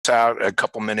out a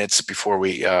couple minutes before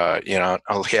we,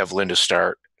 I'll have Linda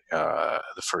start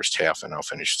the first half and I'll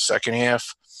finish the second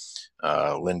half.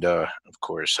 Linda, of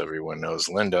course, everyone knows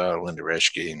Linda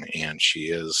Raschke, and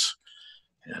she is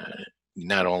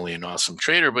not only an awesome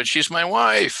trader, but she's my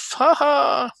wife. Ha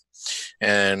ha!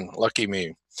 And lucky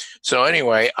me. So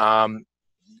anyway, I'm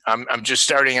just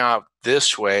starting out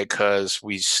this way because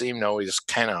we seem to always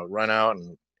kind of run out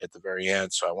and at the very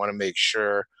end. So I want to make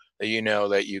sure that you know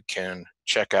that you can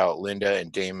check out Linda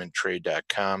and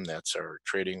DamonTrade.com. That's our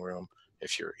trading room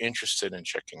if you're interested in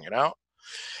checking it out.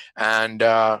 And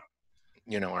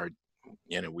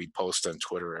we post on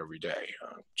Twitter every day.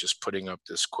 Just putting up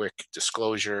this quick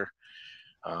disclosure.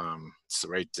 It's the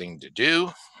right thing to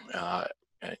do.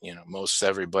 Most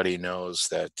everybody knows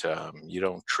that you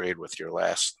don't trade with your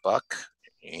last buck,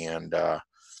 and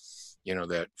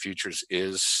that futures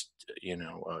is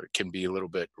can be a little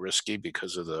bit risky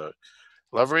because of the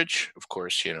leverage. Of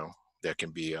course, that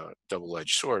can be a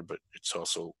double-edged sword, but it's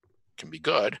also can be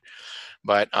good.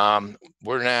 But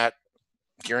we're not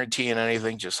guaranteeing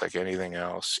anything, just like anything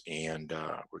else, and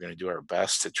we're going to do our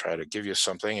best to try to give you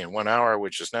something in 1 hour,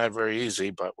 which is not very easy,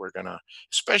 but we're going to,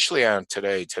 especially on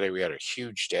today we had a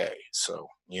huge day, so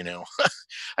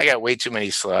I got way too many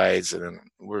slides, and then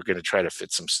we're going to try to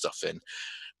fit some stuff in.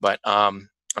 But I'm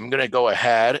going to go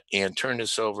ahead and turn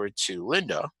this over to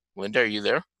Linda. Linda, are you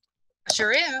there?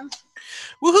 Sure am.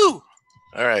 Woohoo!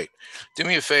 All right, do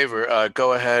me a favor,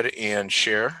 go ahead and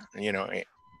share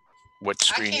what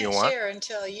screen you want. I can't share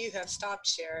until you have stopped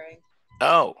sharing.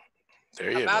 Oh,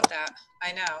 there you go. About that,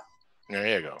 I know. There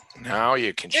you go. Now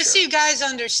you can Just share. so you guys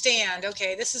understand,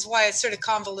 okay, this is why it's sort of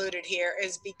convoluted here,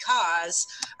 is because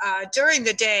during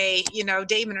the day,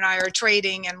 Damon and I are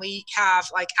trading, and we have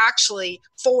actually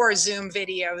 4 Zoom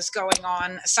videos going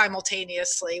on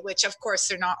simultaneously, which of course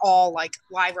they're not all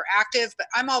live or active, but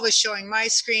I'm always showing my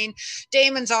screen.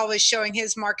 Damon's always showing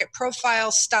his market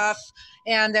profile stuff.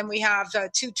 And then we have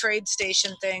 2 trade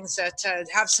station things that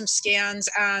have some scans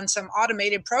and some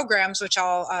automated programs, which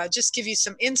I'll just give you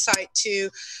some insight to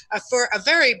for a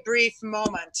very brief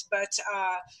moment. But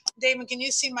Damon, can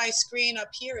you see my screen up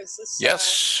here? Is this?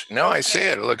 Yes. No, okay. I see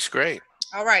it. It looks great.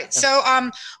 All right. So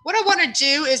what I want to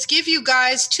do is give you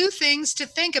guys 2 things to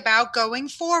think about going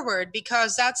forward,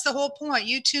 because that's the whole point.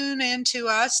 You tune into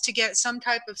us to get some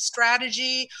type of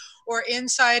strategy or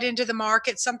insight into the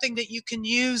market, something that you can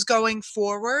use going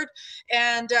forward.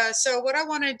 And so what I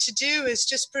wanted to do is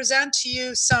just present to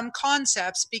you some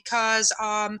concepts, because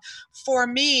for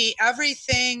me,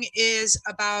 everything is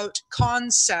about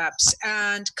concepts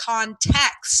and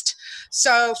context.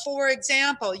 So for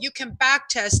example, you can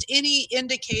backtest any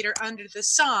indicator under the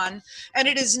sun, and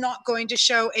it is not going to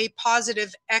show a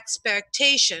positive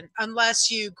expectation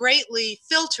unless you greatly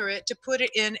filter it to put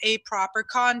it in a proper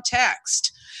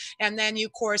context. And then you,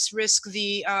 of course, risk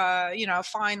the,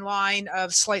 fine line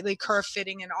of slightly curve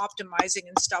fitting and optimizing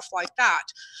and stuff like that.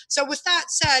 So with that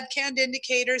said, canned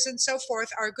indicators and so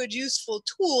forth are good, useful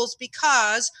tools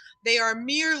because they are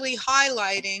merely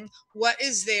highlighting what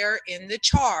is there in the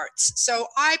charts. So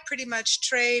I pretty much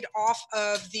trade off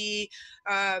of the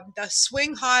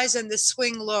swing highs and the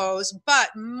swing lows, but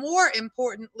more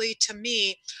importantly to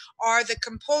me are the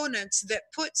components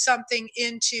that put something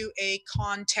into a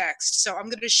context. So I'm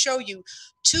going to show you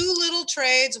 2 little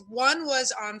trades. One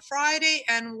was on Friday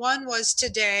and one was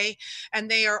today, and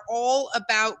they are all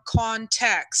about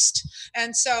context.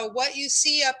 And so what you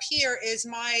see up here is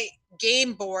my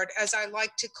game board, as I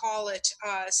like to call it,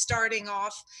 starting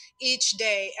off each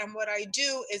day. And what I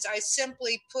do is I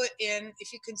simply put in,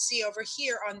 if you can see over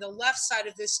here on the left side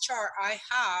of this chart, I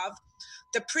have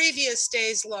the previous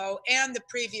day's low and the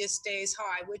previous day's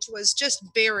high, which was just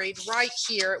buried right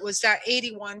here. It was that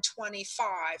 81.25.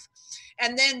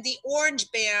 And then the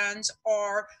orange bands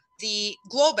are the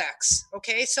Globex.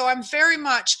 Okay, so I'm very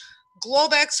much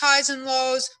Globex highs and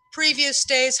lows, previous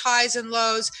days highs and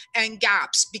lows, and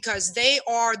gaps, because they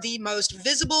are the most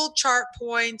visible chart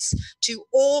points to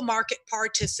all market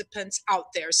participants out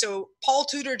there. So Paul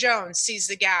Tudor Jones sees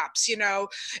the gaps,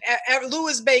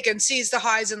 Louis Bacon sees the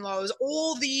highs and lows,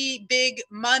 all the big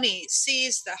money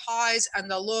sees the highs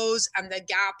and the lows and the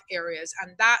gap areas.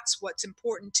 And that's what's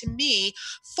important to me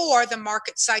for the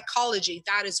market psychology.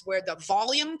 That is where the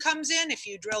volume comes in. If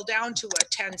you drill down to a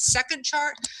 10-second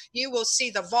chart, you will see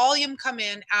the volume come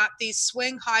in at these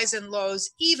swing highs and lows,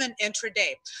 even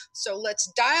intraday. So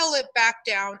let's dial it back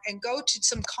down and go to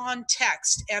some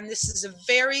context. And this is a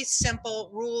very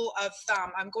simple rule of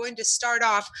thumb. I'm going to start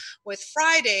off with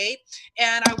Friday,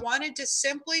 and I wanted to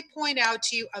simply point out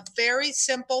to you a very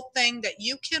simple thing that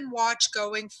you can watch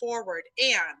going forward.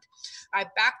 And I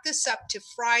back this up to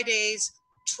Friday's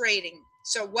trading.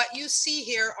 So what you see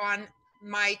here on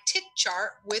my tick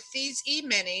chart with these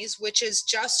E-minis, which is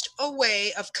just a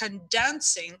way of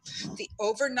condensing the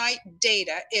overnight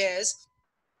data, is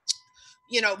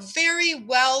very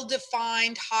well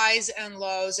defined highs and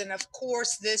lows. And of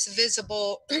course, this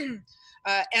visible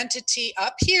entity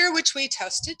up here, which we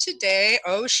tested today,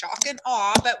 oh, shock and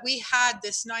awe, but we had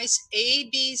this nice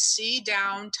ABC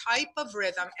down type of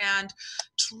rhythm. And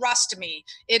trust me,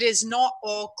 it is not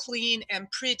all clean and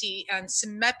pretty and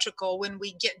symmetrical when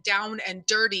we get down and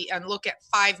dirty and look at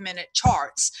 5-minute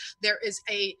charts. There is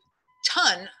a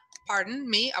ton, pardon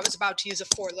me, I was about to use a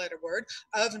 4-letter word,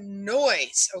 of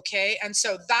noise, okay? And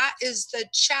so that is the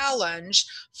challenge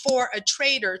for a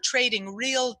trader trading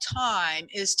real time,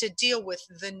 is to deal with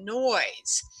the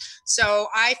noise. So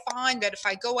I find that if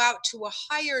I go out to a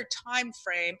higher time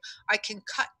frame, I can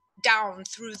cut down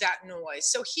through that noise.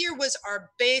 So here was our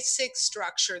basic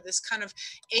structure, this kind of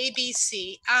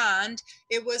ABC, and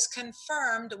it was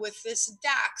confirmed with this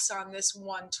DAX on this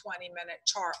 120-minute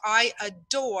chart. I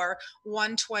adore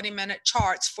 120-minute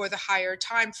charts for the higher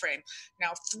time frame.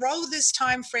 Now throw this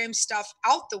time frame stuff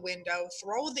out the window,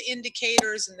 throw the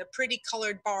indicators and the pretty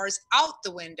colored bars out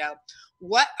the window.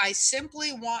 What I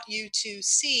simply want you to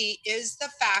see is the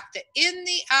fact that in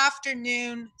the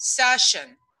afternoon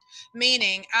session,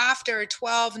 meaning after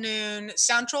 12 noon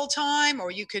Central Time,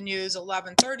 or you can use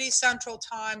 11:30 Central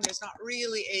Time. There's not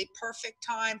really a perfect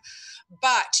time,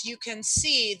 but you can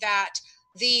see that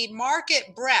the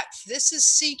market breadth, this is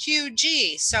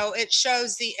CQG, so it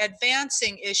shows the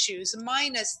advancing issues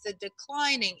minus the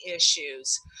declining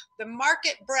issues. The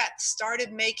market breadth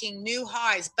started making new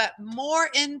highs, but more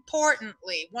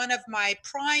importantly, one of my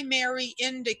primary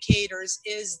indicators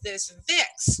is this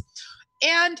VIX.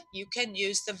 And you can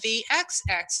use the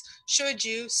VXX should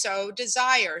you so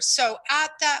desire. So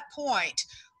at that point,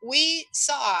 we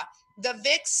saw the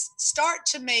VIX start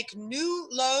to make new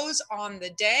lows on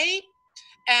the day.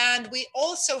 And we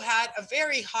also had a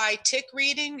very high tick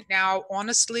reading. Now,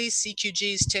 honestly,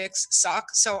 CQG's ticks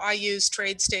suck, so I use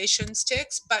TradeStation's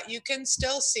ticks, but you can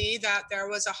still see that there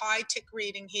was a high tick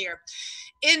reading here,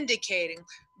 indicating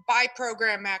buy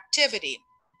program activity,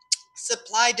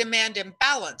 supply demand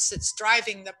imbalance that's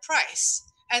driving the price.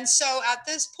 And so at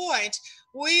this point,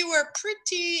 we were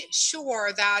pretty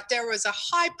sure that there was a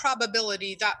high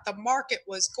probability that the market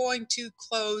was going to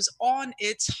close on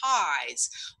its highs,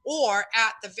 or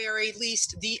at the very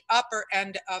least, the upper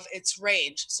end of its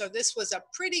range. So this was a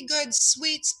pretty good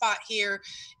sweet spot here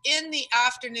in the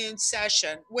afternoon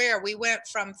session, where we went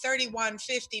from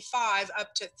 31.55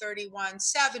 up to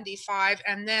 31.75,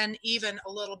 and then even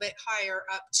a little bit higher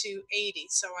up to 80.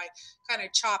 So I kind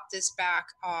of chopped this back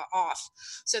off.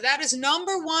 So that is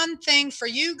number one thing for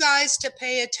you guys to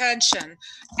pay attention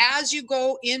as you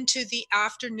go into the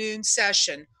afternoon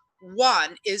session.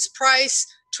 One is price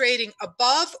trading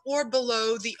above or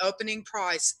below the opening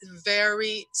price.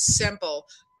 Very simple.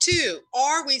 Two,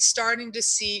 are we starting to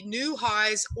see new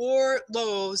highs or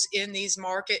lows in these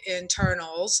market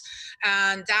internals?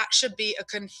 And that should be a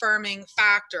confirming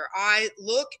factor. I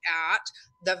look at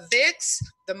the VIX,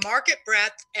 the market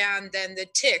breadth, and then the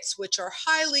ticks, which are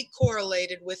highly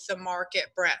correlated with the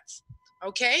market breadth.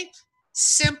 Okay?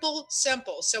 Simple,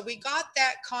 simple. So we got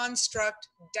that construct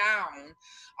down.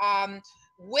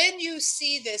 When you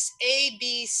see this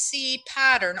ABC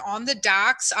pattern on the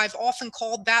DAX, I've often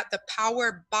called that the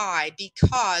power buy,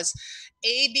 because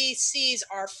ABCs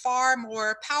are far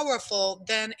more powerful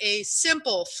than a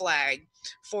simple flag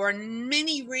for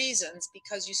many reasons,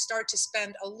 because you start to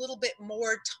spend a little bit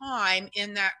more time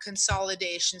in that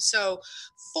consolidation. So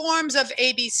forms of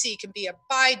ABC can be a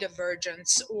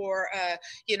bidivergence or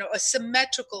a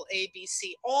symmetrical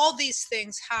ABC. All these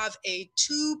things have a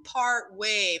two-part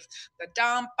wave, the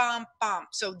dum bum bump.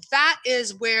 So that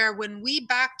is where, when we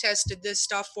back tested this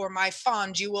stuff for my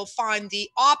fund, you will find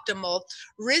the optimal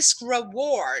risk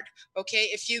reward. Okay,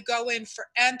 if you go in for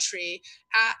entry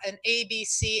at an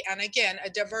ABC, and again, a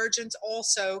divergence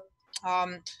also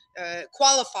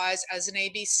qualifies as an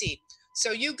ABC.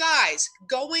 So you guys,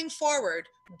 going forward,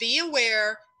 be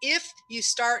aware if you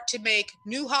start to make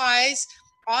new highs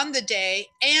on the day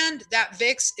and that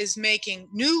VIX is making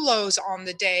new lows on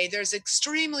the day, there's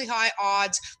extremely high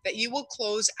odds that you will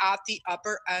close at the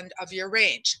upper end of your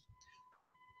range.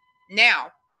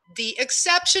 Now, the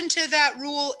exception to that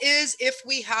rule is if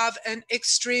we have an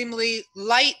extremely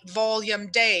light volume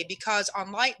day, because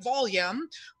on light volume,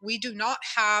 we do not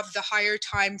have the higher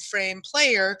time frame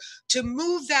player to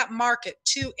move that market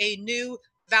to a new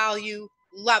value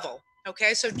level.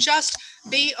 Okay, so just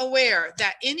be aware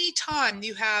that anytime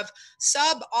you have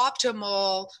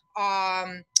suboptimal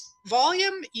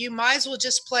Volume, you might as well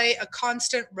just play a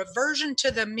constant reversion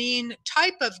to the mean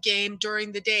type of game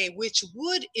during the day, which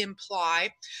would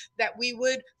imply that we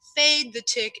would fade the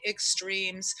tick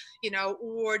extremes,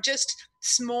 or just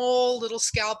small little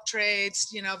scalp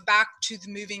trades, back to the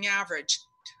moving average.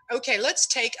 Okay, let's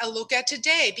take a look at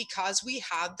today because we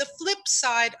have the flip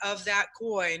side of that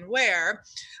coin where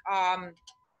um,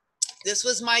 this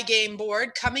was my game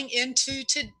board coming into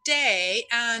today,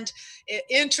 and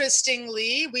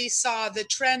interestingly we saw the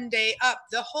trend day up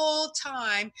the whole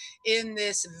time in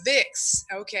this VIX.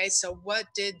 Okay, so what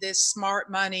did this smart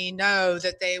money know?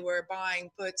 That they were buying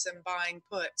puts and buying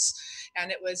puts.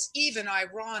 And it was even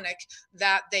ironic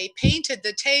that they painted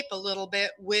the tape a little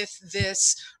bit with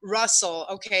this Russell.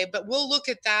 Okay, but we'll look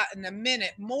at that in a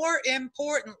minute. More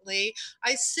importantly,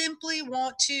 I simply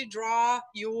want to draw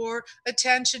your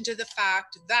attention to the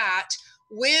fact that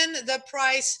when the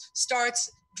price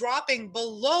starts dropping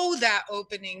below that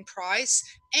opening price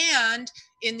and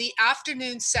in the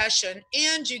afternoon session,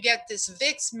 and you get this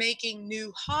VIX making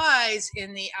new highs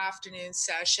in the afternoon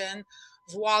session,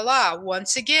 voila,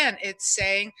 once again, it's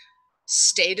saying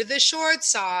stay to the short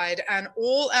side. And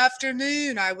all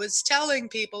afternoon I was telling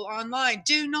people online,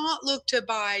 do not look to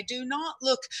buy, do not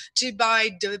look to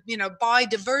buy, buy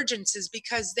divergences,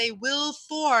 because they will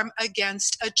form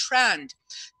against a trend.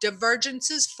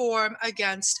 Divergences form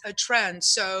against a trend,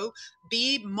 so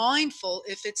be mindful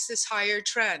if it's this higher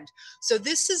trend. So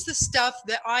this is the stuff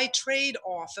that I trade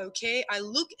off. Okay, I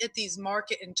look at these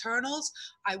market internals,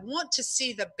 I want to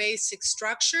see the basic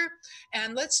structure,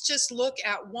 and let's just look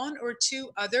at one or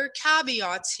two other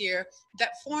caveats here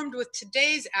that formed with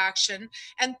today's action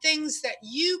and things that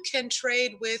you can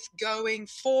trade with going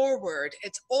forward.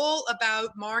 It's all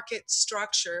about market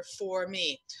structure for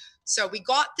me. So we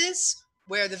got this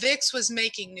where the VIX was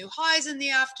making new highs in the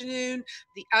afternoon.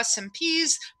 The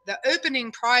S&Ps, the opening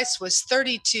price was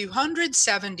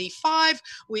 3,275.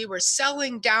 We were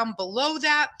selling down below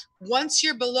that. Once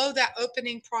you're below that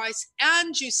opening price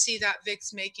and you see that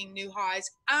VIX making new highs,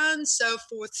 and so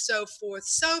forth, so forth,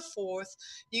 so forth,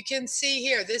 you can see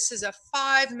here, this is a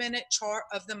 5-minute chart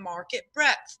of the market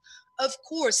breadth. Of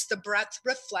course, the breadth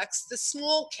reflects the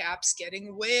small caps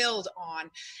getting wailed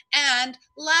on. And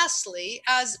lastly,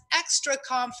 as extra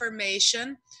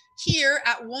confirmation, here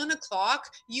at 1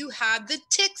 o'clock, you had the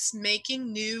ticks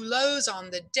making new lows on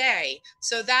the day.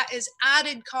 So that is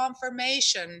added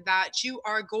confirmation that you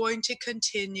are going to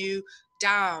continue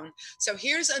down. So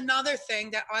here's another thing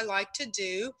that I like to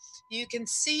do. You can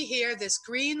see here this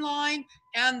green line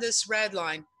and this red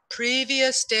line.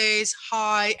 Previous day's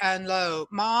high and low,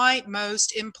 my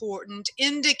most important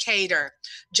indicator.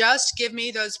 Just give me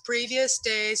those previous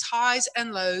days highs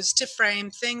and lows to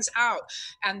frame things out.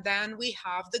 And then we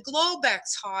have the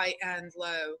Globex high and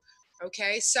low.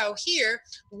 Okay, so here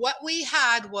what we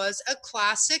had was a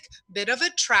classic bit of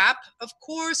a trap. Of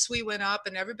course, we went up,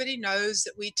 and everybody knows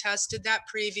that we tested that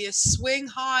previous swing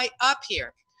high up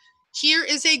here. Here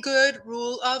is a good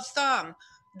rule of thumb.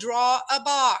 Draw a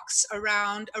box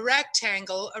around a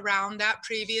rectangle around that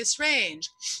previous range.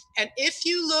 And if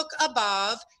you look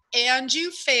above and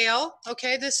you fail,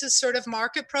 okay, this is sort of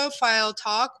market profile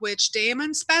talk, which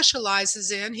Damon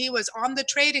specializes in. He was on the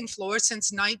trading floor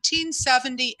since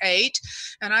 1978,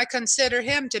 and I consider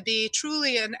him to be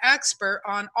truly an expert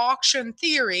on auction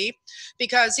theory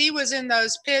because he was in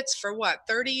those pits for what,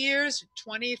 30 years,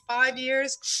 25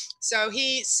 years? So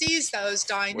he sees those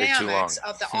Way too long. dynamics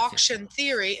of the auction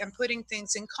theory and putting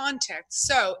things in context.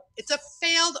 So it's a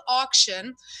failed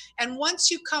auction. And once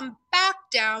you come back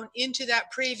down into that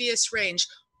previous range,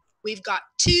 we've got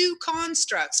two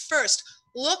constructs. First,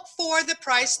 look for the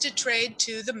price to trade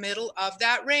to the middle of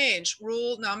that range,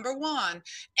 rule number one.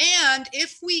 And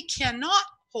if we cannot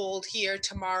hold here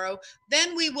tomorrow,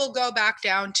 then we will go back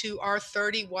down to our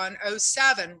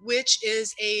 3107, which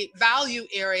is a value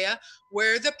area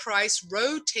where the price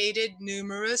rotated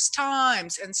numerous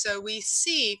times. And so we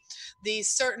see these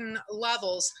certain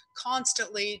levels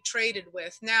constantly traded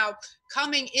with. Now,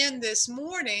 coming in this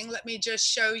morning, let me just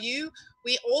show you,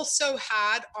 we also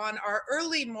had on our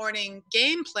early morning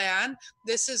game plan,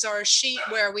 this is our sheet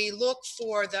where we look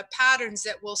for the patterns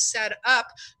that will set up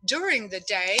during the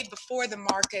day before the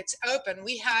markets open.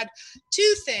 We had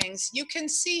two things. You can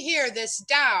see here this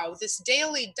Dow, this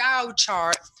daily Dow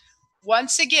chart.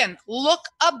 Once again, look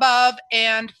above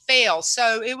and fail.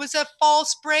 So it was a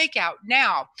false breakout.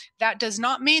 Now, that does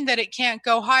not mean that it can't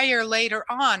go higher later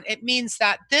on. It means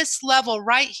that this level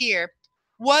right here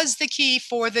was the key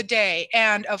for the day.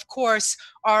 And of course,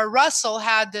 our Russell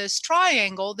had this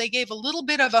triangle. They gave a little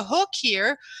bit of a hook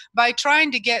here by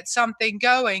trying to get something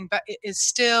going, but it is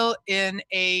still in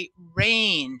a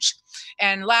range.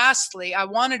 And lastly, I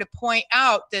wanted to point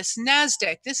out this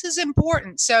NASDAQ. This is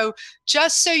important. So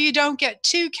just so you don't get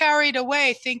too carried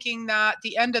away thinking that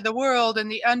the end of the world and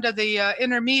the end of the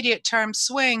intermediate term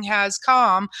swing has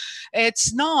come,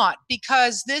 it's not,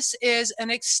 because this is an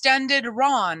extended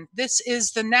run. This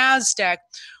is the NASDAQ.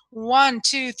 1,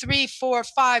 2, 3, 4,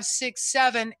 5, 6,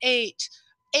 7, 8.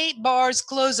 8 bars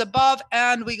close above,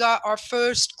 and we got our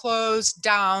first close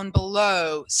down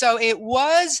below. So it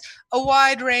was a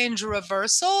wide range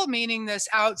reversal, meaning this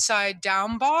outside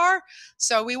down bar.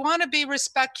 So we want to be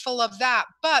respectful of that.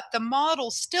 But the model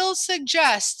still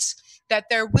suggests that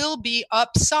there will be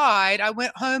upside. I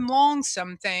went home long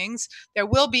some things. There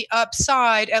will be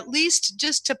upside, at least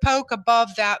just to poke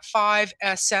above that 5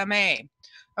 SMA.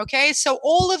 Okay, so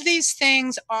all of these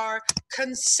things are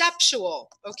conceptual.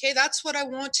 Okay, that's what I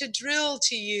want to drill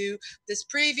to you. This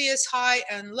previous high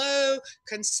and low,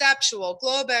 conceptual.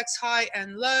 Globex high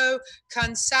and low,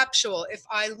 conceptual. If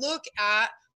I look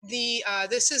at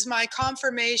this is my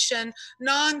confirmation,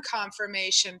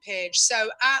 non-confirmation page. So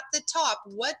at the top,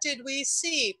 what did we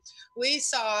see? We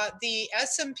saw the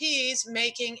S&Ps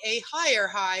making a higher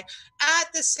high at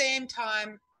the same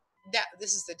time. That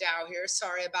this is the Dow here.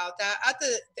 Sorry about that.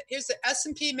 Here's the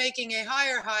S&P making a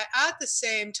higher high at the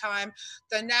same time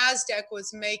the Nasdaq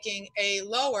was making a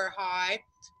lower high.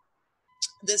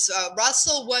 This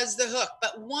Russell was the hook,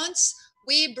 but once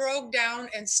we broke down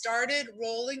and started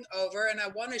rolling over, and I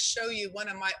want to show you one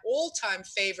of my all-time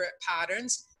favorite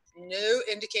patterns. No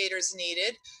indicators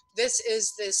needed. This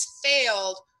is this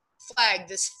failed flag,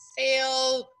 this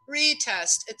failed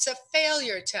retest. It's a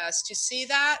failure test. You see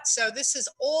that? So this is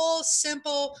all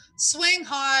simple swing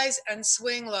highs and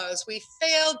swing lows. We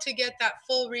failed to get that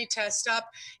full retest up,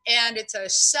 and it's a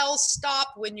sell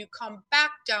stop when you come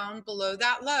back down below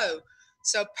that low.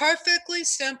 So perfectly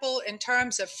simple in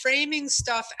terms of framing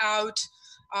stuff out.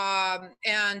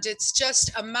 And it's just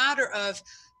a matter of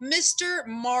Mr.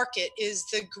 Market is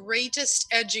the greatest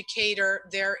educator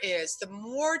there is. The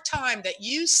more time that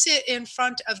you sit in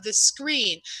front of the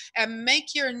screen and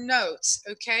make your notes,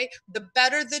 okay, the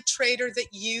better the trader that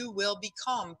you will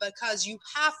become, because you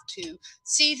have to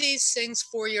see these things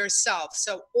for yourself.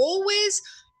 So always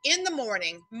in the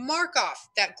morning, mark off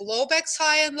that Globex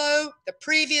high and low, the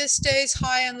previous day's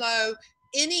high and low,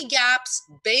 any gaps,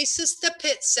 basis the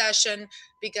pit session,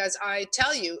 because I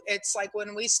tell you, it's like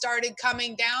when we started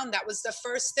coming down, that was the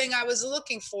first thing I was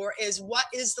looking for, is what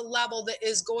is the level that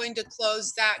is going to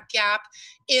close that gap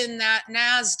in that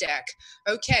NASDAQ.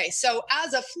 Okay, so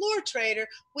as a floor trader,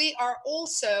 we are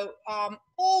also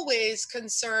always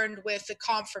concerned with the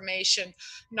confirmation,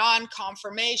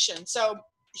 non-confirmation. So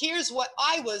here's what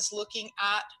I was looking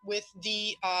at with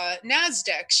the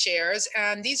NASDAQ shares,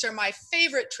 and these are my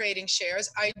favorite trading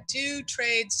shares. I do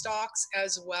trade stocks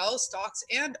as well, stocks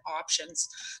and options.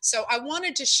 So I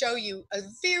wanted to show you a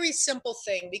very simple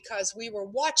thing, because we were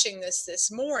watching this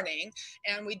morning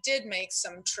and we did make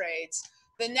some trades.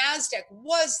 The NASDAQ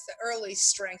was the early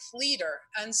strength leader,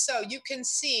 and so you can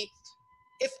see,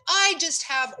 if I just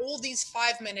have all these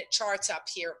 5-minute charts up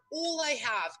here, all I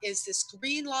have is this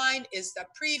green line is the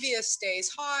previous day's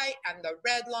high, and the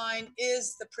red line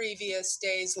is the previous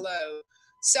day's low.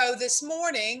 So this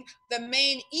morning, the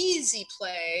main easy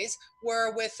plays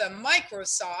were with a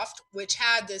Microsoft, which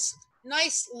had this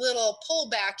nice little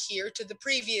pullback here to the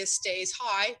previous day's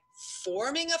high,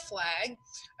 forming a flag.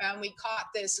 And we caught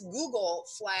this Google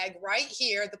flag right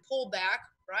here, the pullback,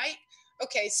 right?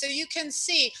 Okay, so you can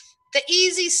see the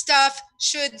easy stuff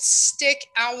should stick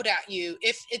out at you.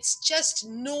 If it's just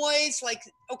noise, like,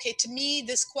 okay, to me,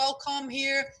 this Qualcomm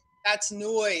here, that's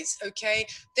noise, okay?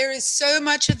 There is so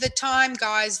much of the time,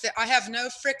 guys, that I have no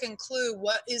frickin' clue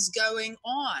what is going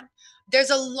on.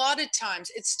 There's a lot of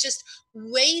times it's just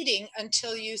waiting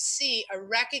until you see a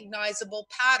recognizable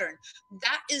pattern.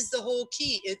 That is the whole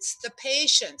key. It's the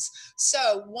patience.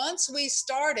 So once we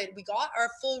started, we got our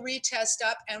full retest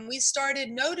up, and we started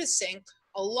noticing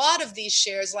a lot of these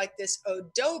shares, like this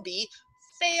Adobe,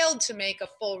 failed to make a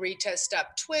full retest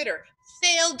up. Twitter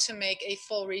failed to make a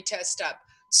full retest up.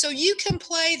 So you can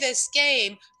play this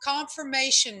game,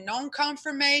 confirmation,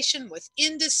 non-confirmation, with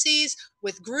indices,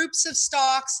 with groups of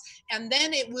stocks, and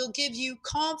then it will give you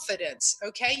confidence.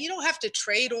 Okay, you don't have to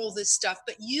trade all this stuff,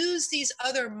 but use these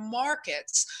other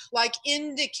markets like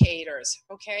indicators.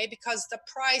 Okay, because the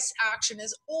price action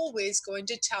is always going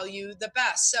to tell you the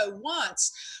best. So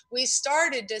once we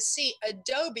started to see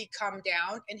Adobe come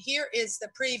down, and here is the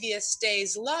previous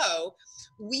day's low,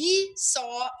 we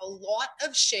saw a lot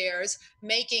of shares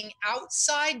making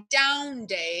outside down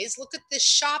days. Look at this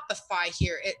Shopify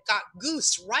here. It got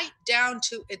goosed right down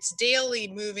to its daily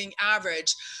moving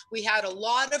average. We had a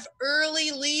lot of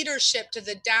early leadership to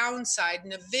the downside,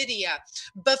 Nvidia,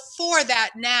 before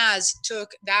that NAS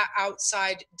took that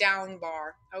outside down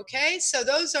bar. Okay, so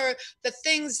those are the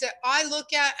things that I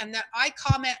look at and that I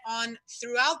comment on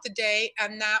throughout the day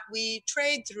and that we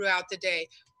trade throughout the day.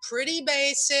 Pretty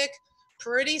basic,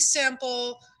 pretty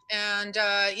simple, and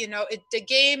the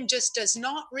game just does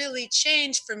not really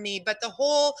change for me, but the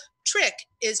whole trick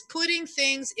is putting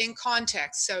things in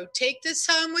context. So take this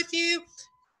home with you.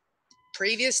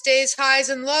 Previous days highs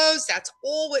and lows, that's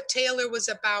all what Taylor was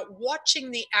about, watching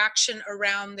the action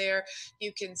around there.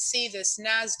 You can see this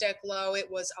NASDAQ low, it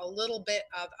was a little bit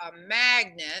of a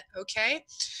magnet. Okay,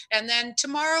 and then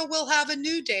tomorrow we'll have a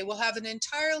new day, we'll have an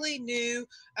entirely new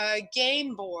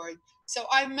game board. So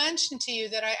I mentioned to you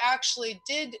that I actually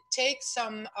did take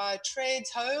some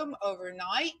trades home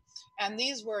overnight, and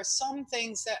these were some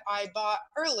things that I bought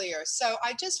earlier. So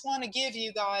I just want to give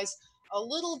you guys a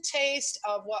little taste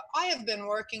of what I have been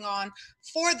working on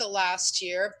for the last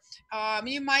year.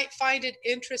 You might find it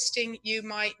interesting, you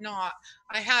might not.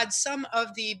 I had some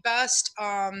of the best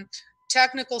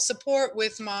technical support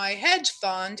with my hedge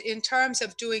fund in terms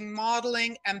of doing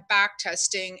modeling and back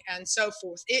testing and so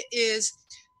forth. It is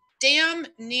damn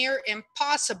near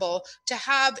impossible to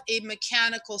have a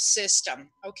mechanical system.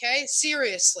 Okay,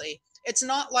 seriously. It's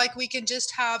not like we can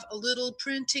just have a little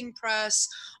printing press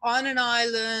on an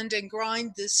island and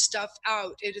grind this stuff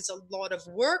out. It is a lot of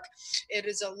work. It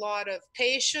is a lot of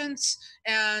patience.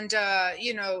 And,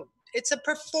 it's a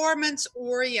performance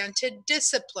oriented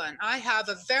discipline. I have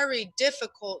a very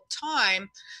difficult time,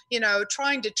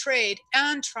 trying to trade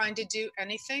and trying to do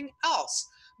anything else.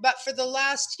 But for the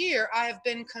last year, I have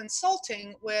been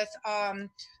consulting with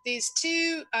these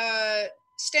two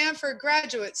Stanford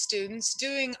graduate students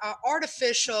doing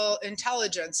artificial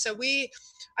intelligence.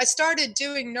 I started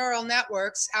doing neural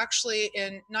networks actually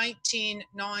in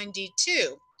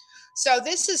 1992. So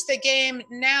this is the game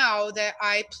now that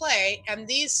I play, and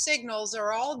these signals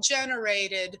are all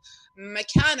generated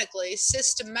mechanically,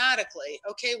 systematically,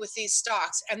 okay, with these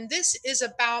stocks. And this is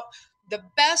about the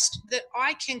best that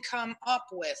I can come up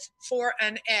with for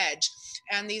an edge.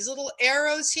 And these little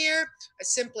arrows here, I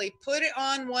simply put it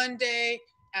on one day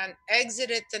and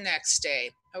exit it the next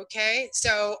day. Okay,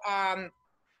 so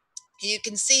you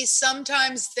can see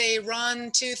sometimes they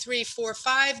run 2, 3, 4,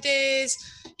 5 days.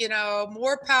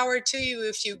 More power to you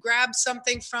if you grab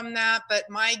something from that. But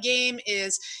my game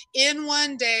is in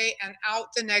one day and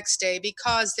out the next day,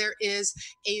 because there is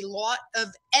a lot of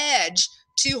edge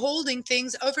to holding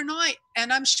things overnight.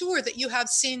 And I'm sure that you have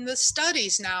seen the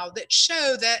studies now that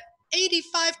show that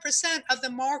 85% of the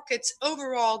market's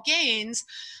overall gains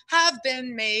have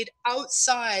been made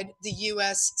outside the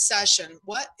US session.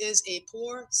 What is a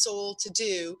poor soul to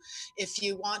do if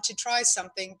you want to try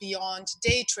something beyond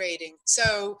day trading?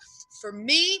 So for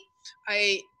me,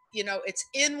 it's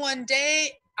in one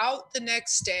day, out the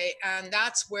next day, and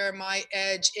that's where my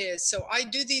edge is. So I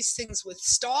do these things with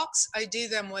stocks, I do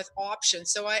them with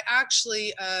options. So I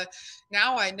actually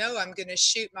now I know I'm going to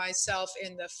shoot myself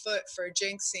in the foot for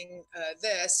jinxing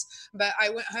this, but I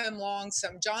went home long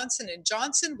some Johnson and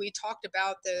Johnson. We talked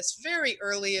about this very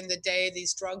early in the day,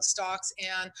 these drug stocks,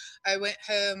 and I went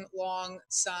home long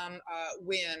some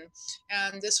Win,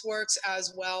 and this works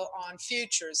as well on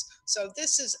futures. So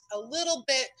this is a little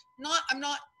bit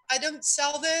I don't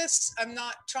sell this. I'm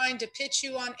not trying to pitch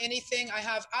you on anything. I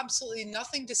have absolutely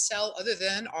nothing to sell other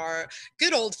than our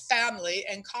good old family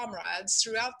and comrades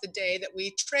throughout the day that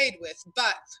we trade with.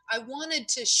 But I wanted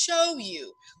to show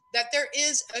you that there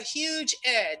is a huge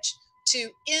edge to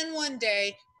in one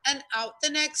day and out the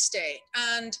next day.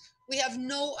 And we have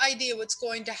no idea what's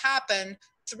going to happen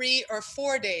 3 or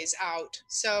 4 days out.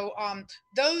 So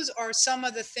those are some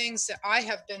of the things that I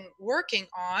have been working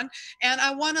on. And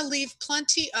I want to leave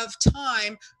plenty of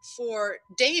time for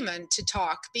Damon to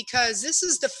talk, because this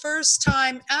is the first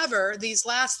time ever these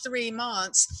last 3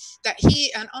 months that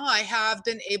he and I have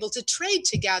been able to trade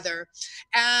together.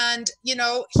 And,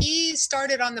 he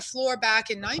started on the floor back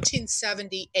in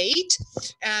 1978,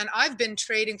 and I've been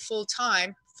trading full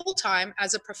time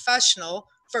as a professional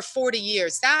for 40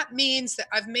 years. That means that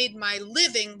I've made my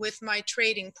living with my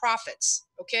trading profits.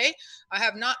 Okay. I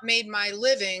have not made my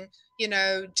living,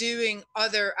 doing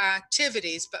other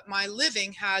activities, but my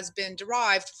living has been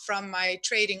derived from my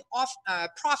trading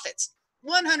profits.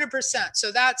 100%.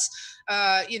 So that's,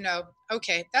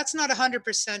 okay, that's not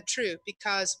 100% true,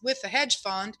 because with the hedge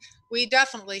fund, we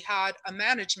definitely had a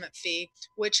management fee,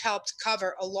 which helped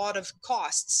cover a lot of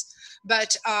costs.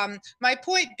 But my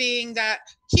point being that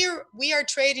here we are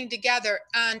trading together,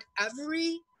 and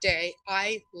every day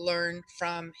I learn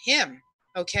from him.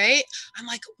 Okay. I'm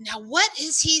like, now what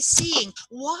is he seeing?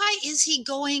 Why is he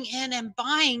going in and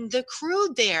buying the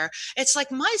crude there? It's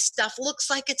like my stuff looks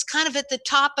like it's kind of at the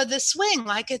top of the swing,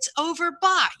 like it's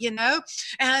overbought.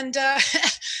 And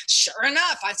sure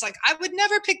enough, I was like, I would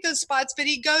never pick those spots, but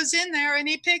he goes in there and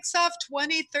he picks off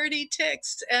 20, 30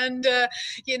 ticks. And,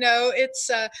 it's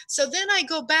so then I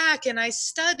go back and I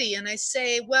study and I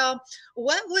say, well,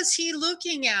 what was he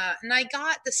looking at? And I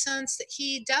got the sense that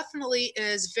he definitely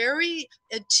is very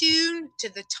attuned to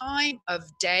the time of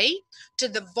day, to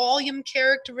the volume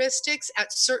characteristics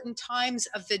at certain times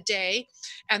of the day,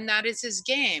 and that is his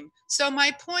game. So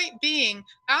my point being,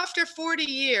 after 40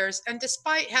 years, and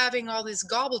despite having all this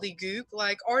gobbledygook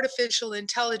like artificial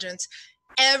intelligence,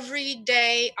 every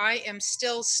day I am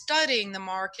still studying the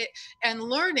market and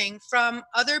learning from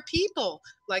other people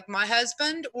like my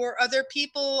husband or other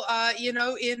people,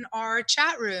 in our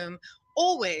chat room.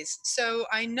 Always. So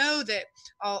I know that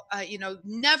I'll,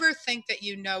 never think that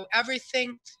you know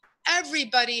everything.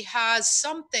 Everybody has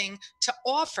something to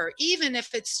offer, even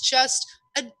if it's just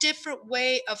a different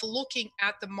way of looking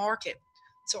at the market.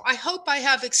 So I hope I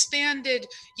have expanded,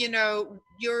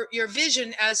 your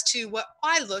vision as to what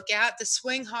I look at, the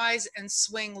swing highs and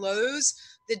swing lows,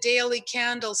 the daily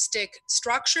candlestick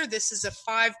structure. This is a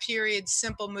 5-period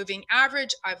simple moving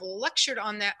average. I've lectured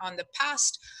on that on the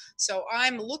past. So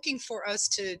I'm looking for us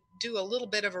to do a little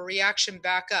bit of a reaction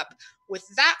back up. With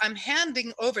that, I'm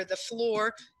handing over the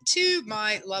floor to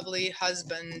my lovely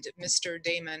husband, Mr.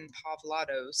 Damon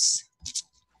Pavlatos.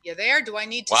 You there? Do I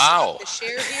need to Wow. stop the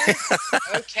share here?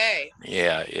 Okay.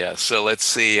 Yeah. So let's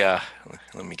see.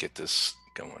 Let me get this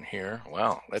going here.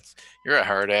 Wow, you're a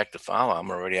hard act to follow.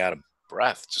 I'm already out of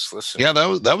breath just listening. Yeah,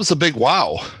 that was a big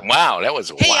wow. Wow, that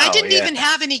was a Hey, wow. I didn't Yeah. even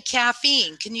have any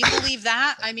caffeine. Can you believe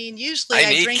that? I mean, usually I I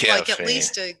need drink like at caffeine.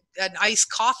 least an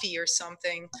iced coffee or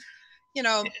something,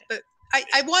 but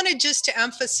I wanted just to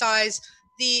emphasize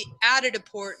the added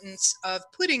importance of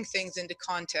putting things into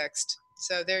context.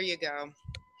 So there you go.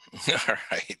 All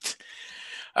right.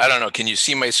 I don't know. Can you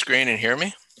see my screen and hear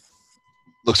me?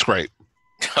 Looks great.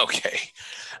 Okay.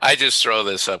 I just throw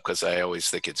this up because I always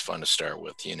think it's fun to start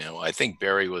with. I think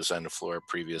Barry was on the floor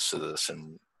previous to this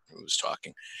and was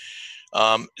talking.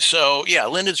 So yeah,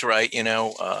 Linda's right.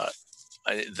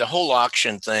 The whole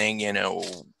auction thing,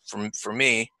 for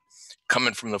me,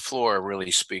 coming from the floor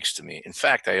really speaks to me. In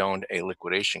fact, I owned a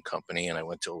liquidation company and I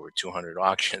went to over 200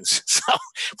 auctions. So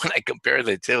when I compare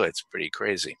the two, it's pretty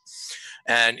crazy.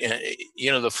 And,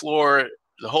 the floor,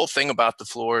 the whole thing about the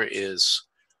floor is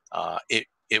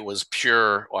it was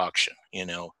pure auction,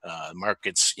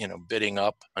 markets, bidding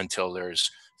up until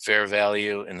there's fair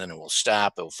value, and then it will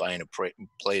stop. It'll find a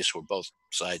place where both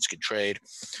sides could trade.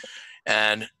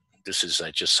 And this is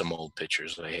just some old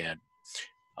pictures I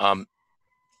had.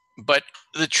 But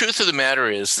the truth of the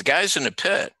matter is, the guys in the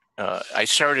pit, I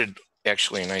started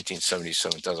actually in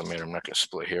 1977. It doesn't matter. I'm not going to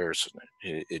split hairs.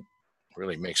 It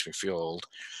really makes me feel old.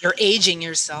 You're aging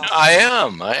yourself. I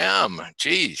am.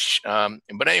 Geez.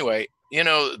 But anyway,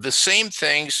 the same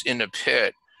things in the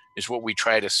pit is what we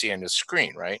try to see on the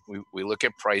screen, right? We look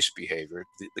at price behavior.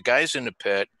 The guys in the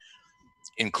pit,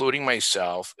 including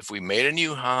myself, if we made a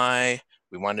new high,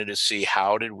 we wanted to see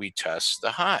how did we test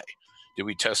the high. Did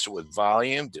we test it with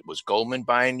volume? Was Goldman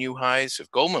buying new highs?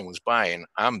 If Goldman was buying,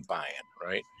 I'm buying,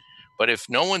 right? But if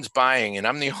no one's buying and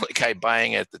I'm the only guy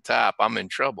buying at the top, I'm in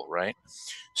trouble, right?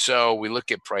 So we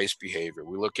look at price behavior.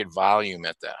 We look at volume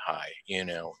at that high, and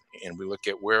we look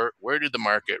at where did the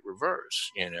market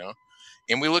reverse,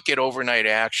 and we look at overnight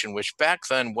action, which back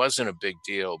then wasn't a big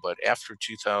deal. But after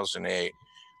 2008,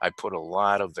 I put a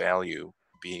lot of value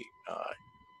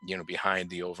behind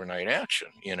the overnight action,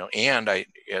 and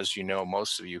as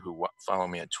most of you who follow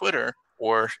me on Twitter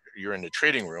or you're in the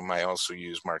trading room, I also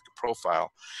use market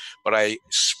profile, but I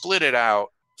split it out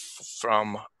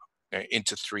from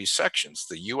into 3 sections: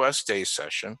 the US day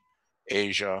session,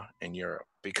 Asia, and Europe,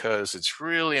 because it's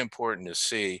really important to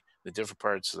see the different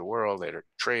parts of the world that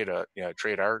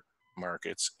trade our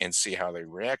markets and see how they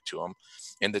react to them.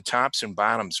 And the tops and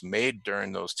bottoms made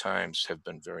during those times have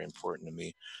been very important to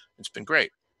me. It's been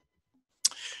great.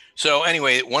 So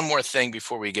anyway, one more thing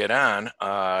before we get on,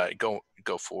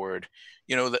 go forward.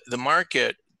 You know, the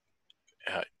market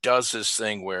does this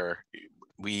thing where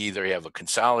we either have a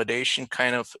consolidation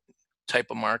kind of type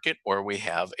of market or we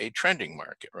have a trending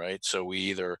market, right? So we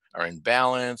either are in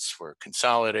balance, we're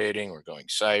consolidating, we're going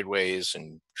sideways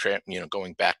and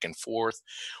going back and forth,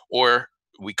 or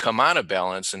we come out of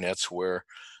balance, and that's where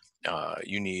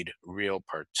you need real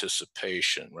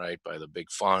participation, right, by the big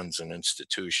funds and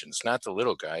institutions, not the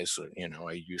little guys.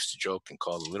 I used to joke and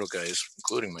call the little guys,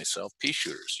 including myself, pea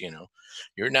shooters.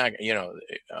 You're not,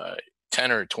 10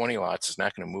 or 20 lots is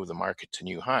not going to move the market to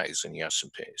new highs in the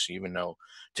S&Ps, even though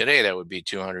today that would be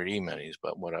 200 E-minis,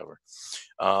 but whatever.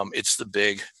 It's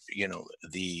the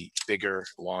the bigger,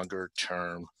 longer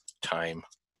term time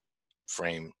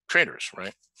frame traders,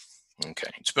 right?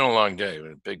 Okay, it's been a long day,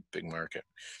 a big market,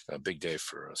 a big day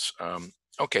for us.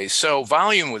 Okay, so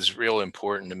volume was real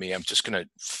important to me. I'm just going to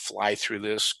fly through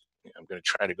this. I'm going to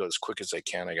try to go as quick as I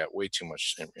can. I got way too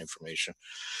much information.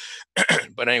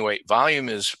 But anyway, volume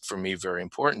is for me very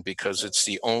important because it's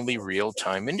the only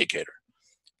real-time indicator,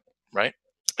 right?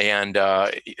 And,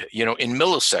 in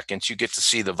milliseconds, you get to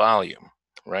see the volume,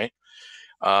 right?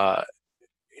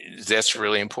 That's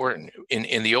really important.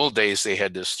 In the old days, they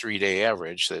had this 3-day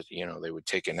average that, they would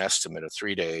take an estimate of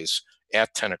 3 days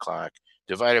at 10 o'clock,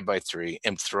 divided by 3,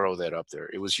 and throw that up there.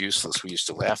 It was useless. We used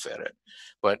to laugh at it.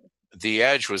 But the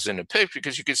edge was in the pick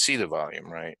because you could see the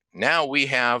volume, right? Now we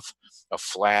have a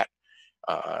flat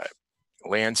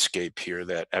landscape here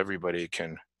that everybody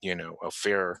can, a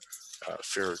fair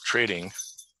trading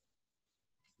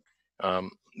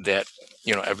that,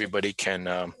 everybody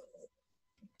can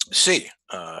see,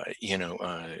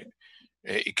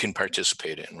 it can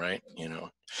participate in, right?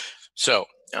 So,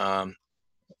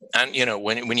 and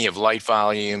when you have light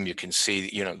volume, you can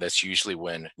see, that's usually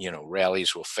when,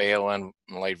 rallies will fail on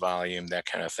light volume, that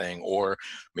kind of thing, or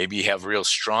maybe you have real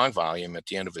strong volume at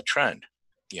the end of a trend.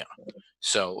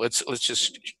 So let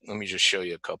me just show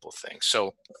you a couple of things.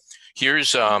 So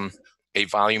here's a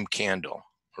volume candle,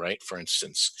 right? For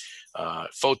instance,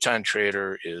 Photon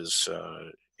Trader is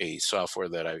a software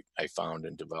that I found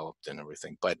and developed and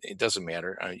everything, but it doesn't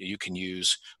matter. You can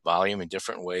use volume in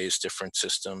different ways, different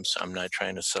systems. I'm not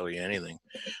trying to sell you anything,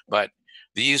 but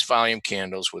these volume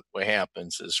candles, what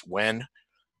happens is when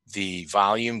the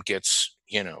volume gets,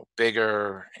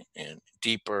 bigger and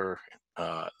deeper,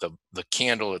 the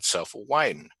candle itself will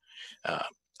widen.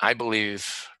 I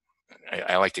believe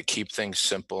I like to keep things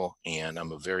simple, and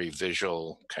I'm a very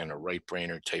visual kind of right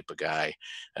brainer type of guy.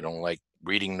 I don't like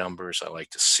reading numbers. I like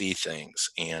to see things.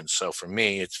 And so for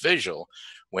me, it's visual.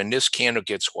 When this candle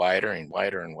gets wider and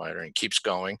wider and wider and keeps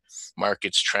going,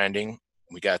 market's trending,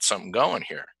 we got something going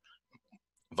here.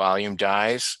 Volume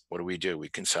dies. What do? We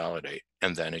consolidate,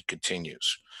 and then it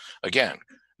continues. Again,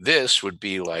 this would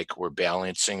be like we're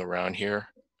balancing around here.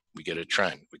 We get a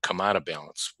trend. We come out of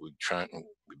balance. We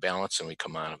balance, and we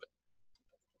come out of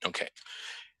it. Okay.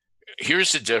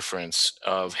 Here's the difference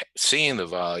of seeing the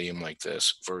volume like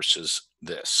this versus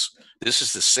this. This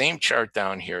is the same chart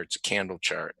down here. It's a candle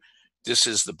chart. This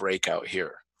is the breakout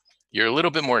here. You're a little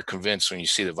bit more convinced when you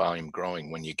see the volume growing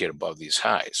when you get above these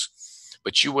highs,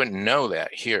 but you wouldn't know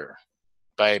that here.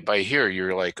 By here,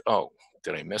 you're like, oh,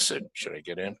 did I miss it? Should I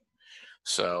get in?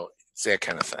 So it's that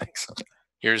kind of thing. So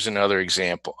here's another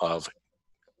example of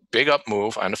big up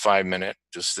move on the 5-minute,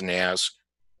 just the NAS,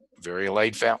 very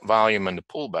light volume in the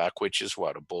pullback, which is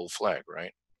what? A bull flag,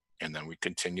 right? And then we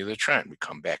continue the trend. We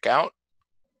come back out,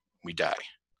 we die.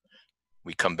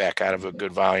 We come back out of a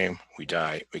good volume, we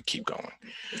die, we keep going.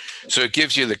 So it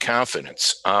gives you the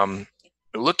confidence.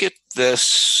 Look at this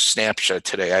snapshot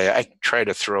today. I try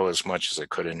to throw as much as I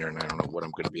could in there, and I don't know what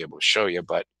I'm going to be able to show you,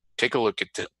 but take a look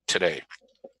at today.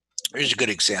 Here's a good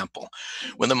example.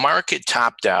 When the market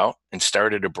topped out and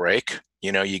started to break,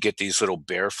 you get these little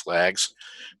bear flags,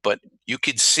 but you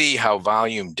could see how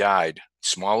volume died.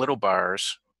 Small little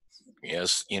bars.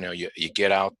 Yes, you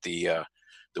get out the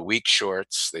weak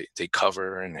shorts, they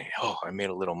cover, and I made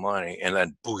a little money, and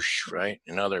then boosh, right?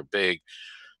 Another big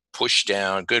push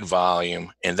down, good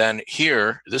volume. And then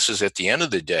here, this is at the end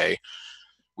of the day,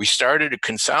 we started to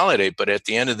consolidate, but at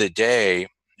the end of the day,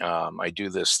 I do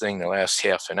this thing the last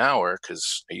half an hour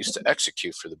because I used to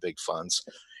execute for the big funds.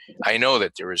 I know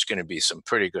that there is going to be some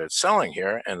pretty good selling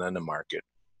here, and then the market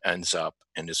ends up,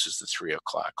 and this is the 3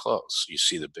 o'clock close. You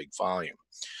see the big volume.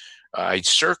 I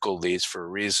circle these for a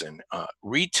reason.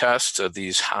 Retests of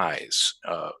these highs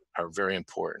are very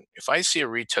important. If I see a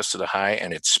retest of the high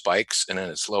and it spikes and then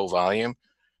it's low volume,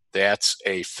 that's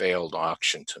a failed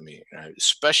auction to me,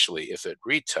 especially if it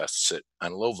retests it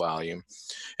on low volume.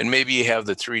 And maybe you have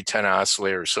the 310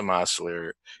 oscillator or some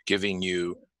oscillator giving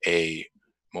you a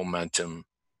momentum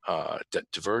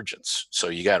divergence. So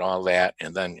you got all that,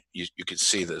 and then you could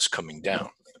see this coming down,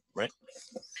 right?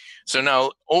 So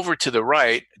now over to the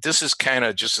right, this is kind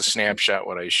of just a snapshot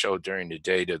what I showed during the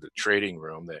day to the trading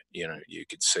room that, you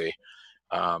could see.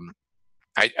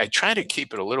 I try to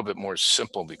keep it a little bit more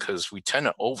simple because we tend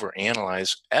to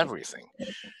overanalyze everything.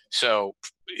 So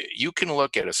you can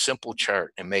look at a simple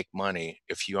chart and make money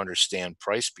if you understand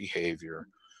price behavior,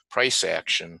 price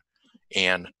action,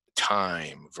 and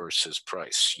time versus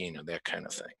price, that kind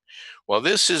of thing. Well,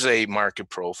 this is a market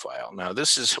profile. Now,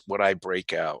 this is what I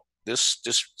break out. This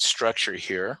structure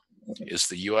here is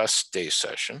the US day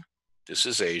session. This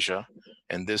is Asia,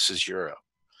 and this is Europe.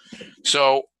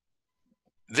 So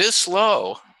this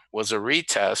low was a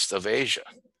retest of Asia,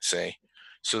 say.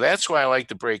 So that's why I like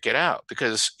to break it out,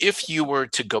 because if you were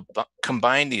to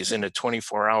combine these into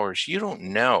 24 hours, you don't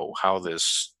know how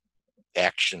this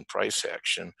price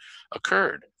action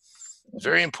occurred.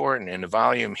 Very important, and the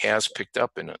volume has picked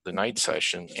up in the night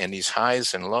session, and these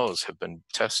highs and lows have been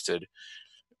tested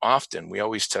often. We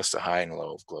always test the high and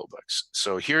low of Globex.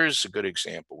 So here's a good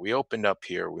example. We opened up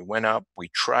here, we went up, we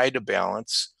tried to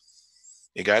balance,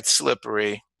 it got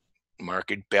slippery,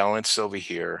 market balanced over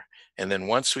here. And then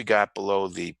once we got below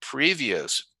the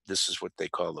previous, this is what they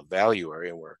call the value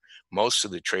area, where most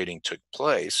of the trading took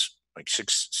place, like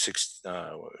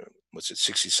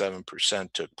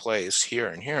 67% took place here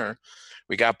and here.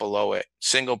 We got below it,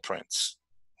 single prints,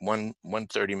 one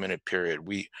 30-minute period.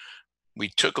 We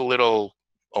took a little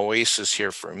oasis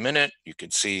here for a minute. You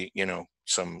could see,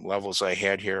 some levels I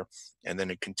had here, and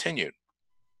then it continued.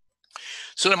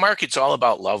 So the market's all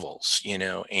about levels,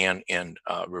 and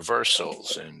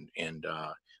reversals and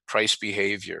price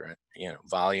behavior,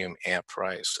 volume at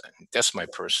price. And that's my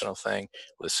personal thing.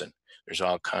 Listen, there's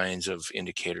all kinds of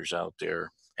indicators out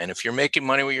there. And if you're making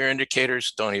money with your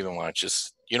indicators, don't even watch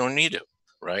this. You don't need to,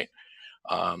 right?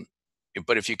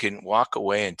 But if you can walk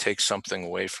away and take something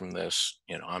away from this,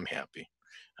 I'm happy.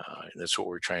 That's what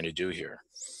we're trying to do here.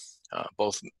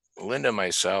 Both Linda and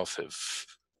myself have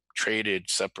traded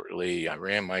separately. I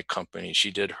ran my company. She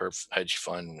did her hedge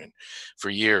fund for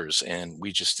years, and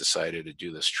we just decided to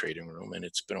do this trading room, and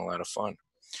it's been a lot of fun.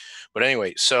 But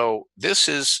anyway, so this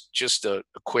is just a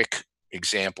quick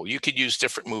example. You could use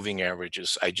different moving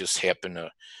averages. I just happen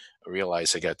to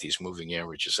realize I got these moving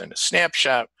averages in a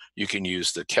snapshot. You can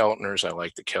use the Keltners. I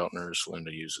like the Keltners.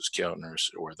 Linda uses Keltners,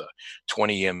 or the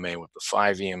 20 EMA with the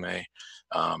 5 EMA.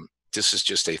 This is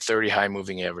just a 30 high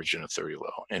moving average and a 30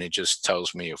 low. And it just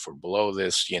tells me if we're below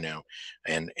this, and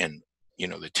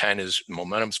the 10 is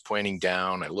momentum's pointing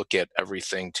down. I look at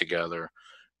everything together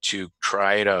to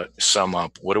try to sum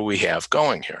up what do we have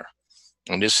going here.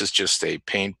 And this is just a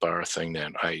paint bar thing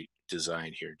that I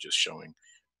designed here, just showing,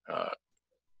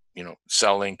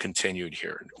 selling continued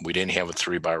here. We didn't have a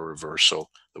 3-bar reversal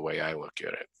the way I look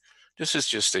at it. This is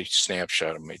just a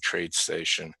snapshot of my trade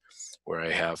station where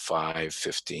I have 5,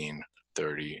 15,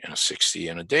 30, and a 60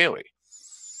 and a daily.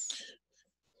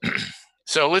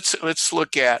 So let's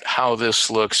look at how this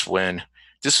looks when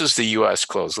this is the US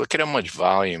close. Look at how much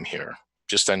volume here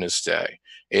just on this day.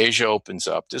 Asia opens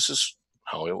up. This is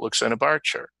how it looks on a bar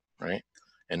chart, right?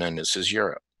 And then this is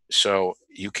Europe. So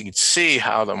you can see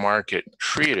how the market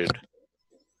treated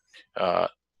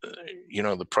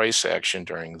the price action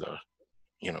during the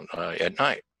at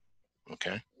night.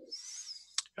 Okay.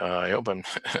 I hope I'm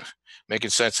making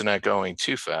sense and not going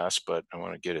too fast, but I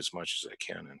want to get as much as I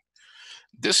can. And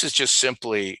this is just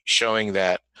simply showing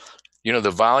that,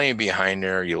 the volume behind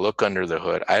there, you look under the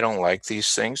hood. I don't like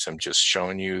these things. I'm just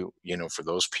showing you, for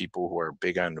those people who are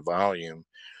big on the volume,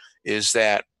 is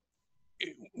that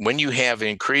when you have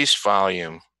increased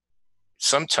volume,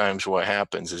 sometimes what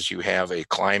happens is you have a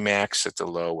climax at the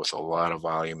low with a lot of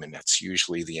volume, and that's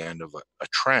usually the end of a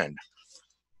trend.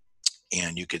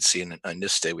 And you could see on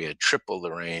this day, we had triple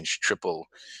the range, double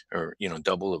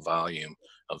the volume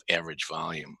of average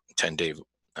volume, 10-day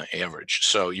average.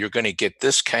 So you're going to get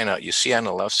this kind of, you see on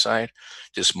the left side,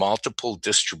 this multiple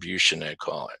distribution, I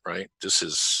call it, right? This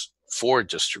is 4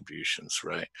 distributions,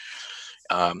 right?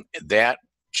 That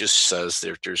just says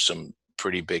that there's some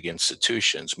pretty big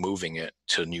institutions moving it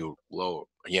to new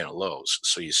lows.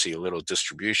 So you see a little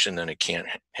distribution, then it can't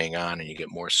hang on, and you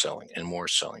get more selling and more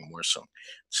selling, more selling.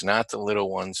 It's not the little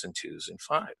 1s and 2s and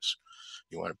 5s.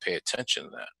 You want to pay attention to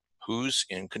that. Who's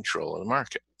in control of the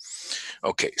market?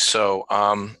 Okay, so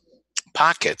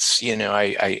pockets,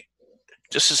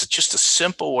 this is just a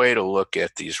simple way to look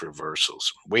at these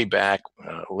reversals. Way back,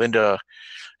 Linda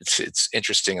It's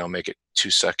interesting. I'll make it 2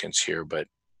 seconds here, but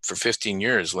for 15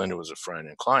 years, Linda was a friend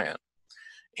and client,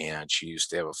 and she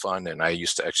used to have a fund, and I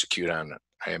used to execute on it.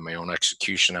 I had my own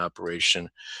execution operation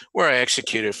where I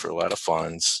executed for a lot of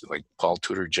funds like Paul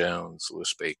Tudor Jones,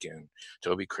 Louis Bacon,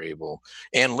 Toby Crable,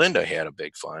 and Linda had a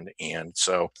big fund. And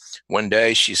so one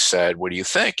day she said, "What do you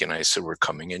think?" And I said, "We're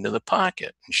coming into the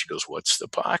pocket." And she goes, "What's the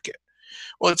pocket?"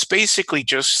 Well, it's basically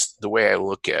just the way I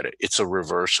look at it. It's a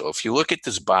reversal. If you look at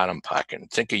this bottom pocket and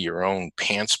think of your own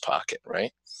pants pocket,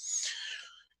 right?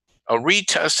 A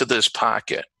retest of this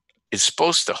pocket is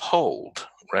supposed to hold,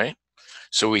 right?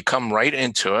 So we come right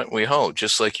into it, we hold,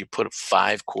 just like you put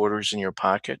 5 quarters in your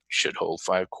pocket, should hold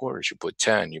 5 quarters. You put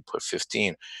 10, you put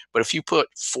 15. But if you put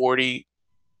 40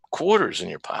 quarters in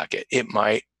your pocket, it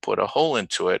might put a hole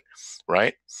into it,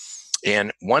 right?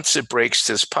 And once it breaks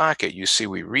this pocket, you see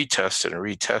we retested and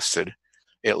retested.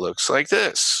 It looks like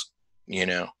this,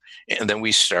 and then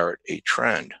we start a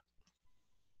trend.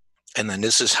 And then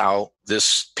this is how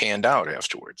this panned out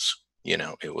afterwards.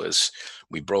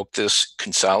 We broke this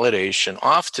consolidation.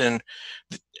 Often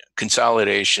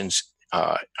consolidations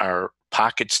are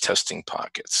pockets testing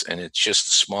pockets, and it's just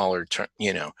a smaller term,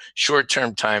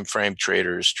 short-term time frame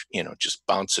traders, just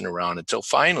bouncing around until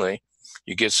finally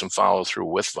you get some follow through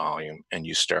with volume and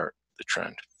you start the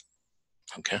trend.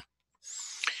 Okay.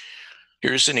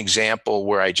 Here's an example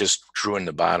where I just drew in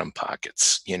the bottom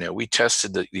pockets. We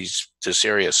tested this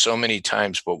area so many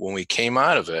times, but when we came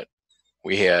out of it,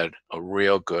 we had a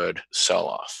real good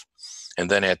sell-off. And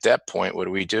then at that point,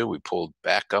 what do? We pulled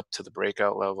back up to the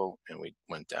breakout level and we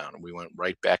went down, and we went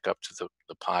right back up to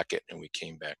the pocket and we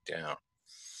came back down.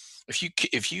 If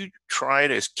you try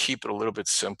to keep it a little bit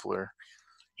simpler,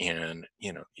 and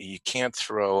you can't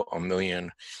throw a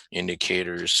million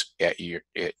indicators at you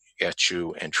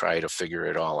and try to figure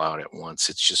it all out at once.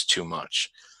 It's just too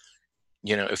much.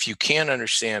 If you can't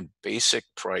understand basic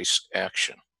price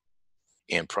action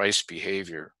and price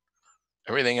behavior,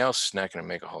 everything else is not going to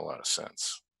make a whole lot of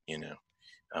sense.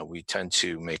 We tend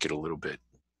to make it a little bit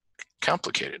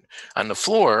complicated. On the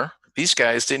floor, these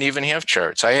guys didn't even have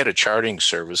charts. I had a charting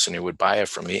service and they would buy it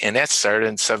from me, and that started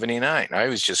in 79.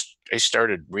 I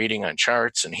started reading on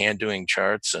charts and hand doing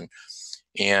charts,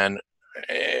 and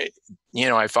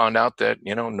I found out that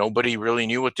nobody really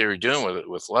knew what they were doing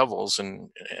with levels, and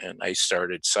I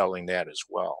started selling that as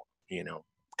well,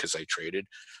 because I traded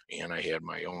and I had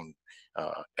my own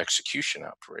execution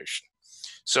operation.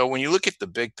 So when you look at the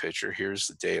big picture, here's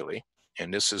the daily,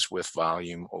 and this is with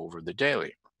volume over the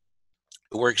daily.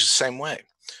 It works the same way.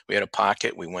 We had a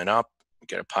pocket, we went up, we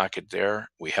got a pocket there,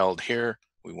 we held here,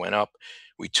 we went up,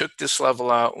 we took this level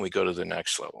out, and we go to the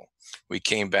next level. We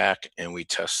came back and we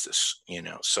test this,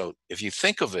 So if you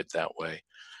think of it that way,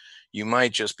 you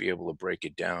might just be able to break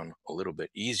it down a little bit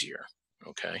easier,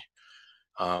 okay?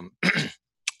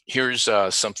 Here's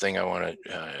something I want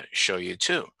to show you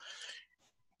too.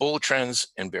 Bull trends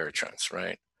and bear trends,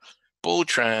 right? Bull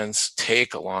trends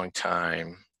take a long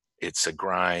time. It's a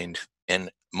grind.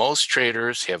 And most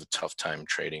traders have a tough time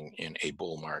trading in a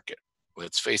bull market.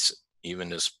 Let's face it, even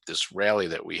this rally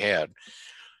that we had,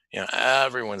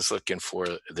 everyone's looking for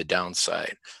the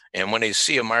downside. And when they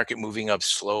see a market moving up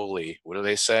slowly, what do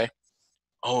they say?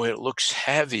 Oh, it looks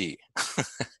heavy.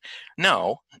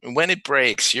 No, when it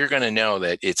breaks, you're going to know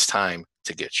that it's time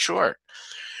to get short.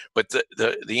 But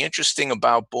the interesting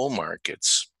about bull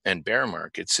markets and bear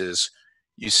markets is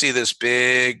you see this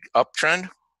big uptrend,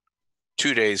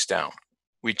 2 days down.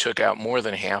 We took out more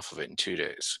than half of it in 2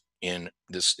 days in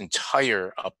this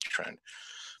entire uptrend,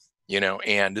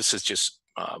 and this is just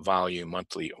volume,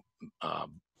 monthly,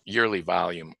 yearly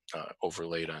volume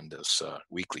overlaid on this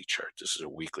weekly chart. This is a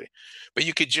weekly, but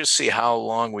you could just see how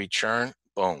long we churn,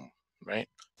 boom, right?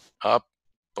 Up,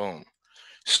 boom.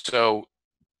 So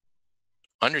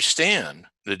understand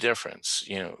the difference.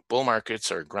 Bull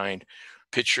markets are grind.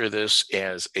 Picture this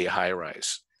as a high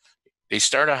rise. They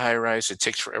start a high rise, it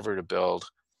takes forever to build,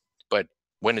 but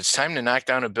when it's time to knock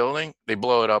down a building, they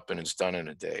blow it up and it's done in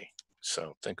a day.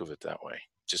 So think of it that way.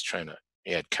 Just trying to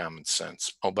add common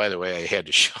sense. Oh, by the way, I had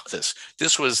to show this.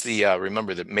 This was the,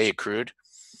 remember the May accrued,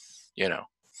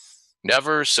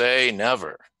 never say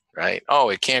never, right?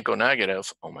 Oh, it can't go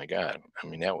negative. Oh my God. I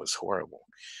mean, that was horrible.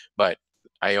 But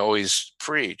I always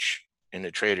preach in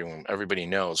the trading room. Everybody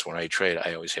knows when I trade,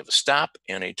 I always have a stop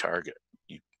and a target,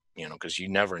 because you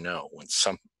never know when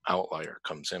some outlier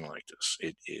comes in like this.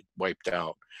 It wiped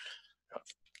out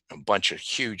a bunch of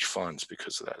huge funds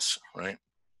because of this, right?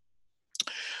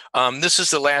 This is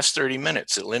the last 30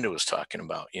 minutes that Linda was talking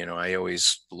about. I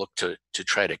always look to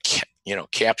try to,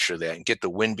 capture that and get the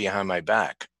wind behind my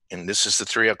back. And this is the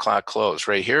 3 o'clock close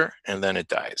right here, and then it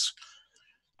dies.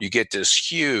 you get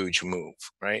this huge move,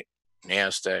 right?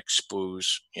 NASDAQ,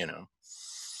 SPOOs,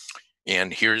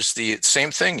 and here's the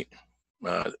same thing.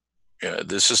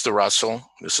 This is the Russell,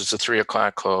 this is the 3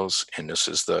 o'clock close, and this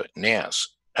is the NAS.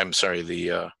 I'm sorry,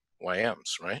 the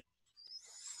YMs, right?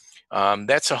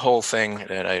 That's a whole thing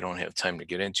that I don't have time to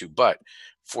get into, but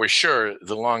for sure,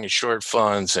 the long and short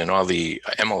funds and all the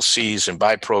MLCs and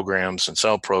buy programs and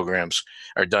sell programs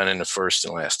are done in the first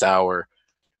and last hour.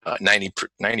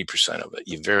 90% of it.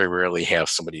 You very rarely have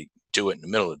somebody do it in the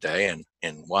middle of the day.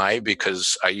 And why?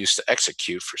 Because I used to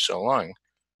execute for so long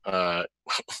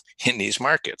in these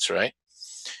markets, right?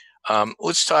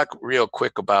 Let's talk real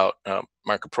quick about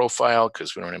market profile,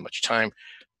 because we don't have much time.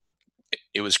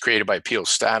 It was created by P.O.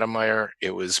 Stoudemire.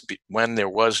 It was when there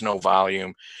was no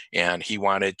volume, and he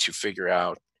wanted to figure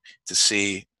out to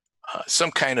see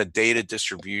some kind of data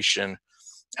distribution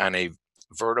on a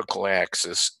vertical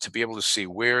axis to be able to see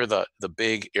where the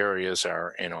big areas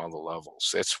are in all the levels.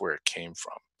 That's where it came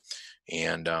from.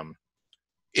 And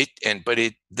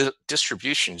the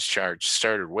distributions chart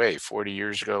started way 40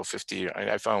 years ago, 50.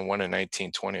 I found one in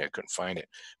 1920. I couldn't find it,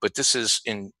 but this is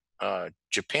in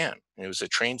Japan. It was a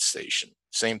train station.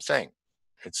 Same thing.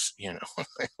 It's, it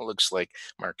looks like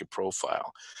market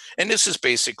profile. And this is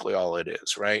basically all it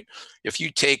is, right? If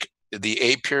you take the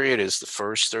A period is the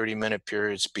first 30-minute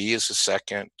periods, B is the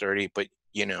second 30, but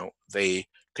they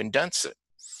condense it.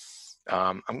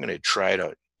 I'm going to try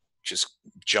to just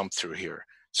jump through here.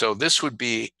 So this would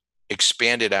be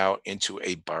expanded out into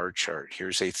a bar chart.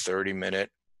 Here's a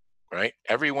 30-minute, right?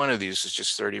 Every one of these is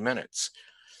just 30 minutes,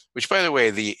 which, by the way,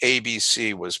 the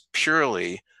ABC was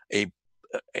purely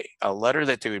a letter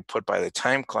that they would put by the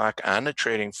time clock on the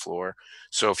trading floor.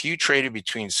 So if you traded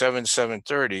between 7 and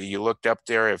 7:30, you looked up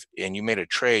there and you made a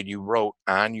trade, you wrote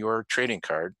on your trading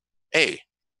card A.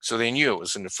 So they knew it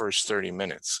was in the first 30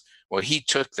 minutes. Well, he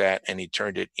took that and he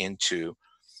turned it into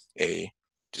a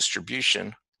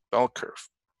distribution bell curve.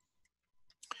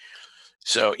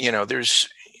 So, there's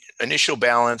initial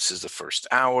balance is the first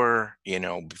hour,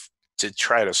 to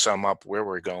try to sum up where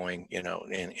we're going,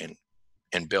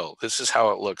 and build. This is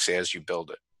how it looks as you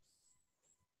build it.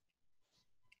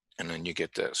 And then you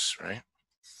get this, right?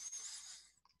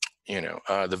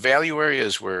 The value area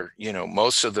is where,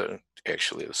 most of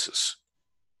actually this is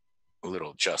a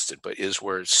little adjusted, but is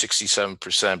where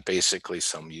 67%, basically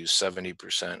some use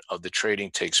 70% of the trading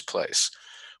takes place.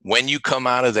 When you come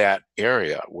out of that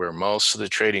area where most of the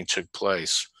trading took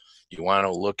place, you want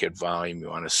to look at volume, you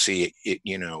want to see it,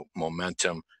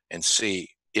 momentum, and see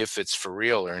if it's for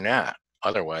real or not.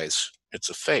 Otherwise,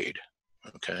 it's a fade,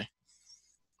 okay?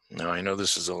 Now, I know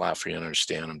this is a lot for you to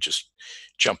understand. I'm just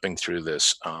jumping through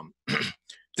this.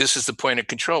 This is the point of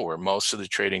control where most of the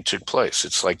trading took place.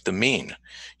 It's like the mean.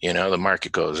 The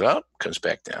market goes up, comes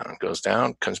back down, goes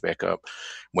down, comes back up.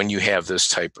 When you have this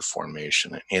type of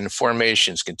formation, and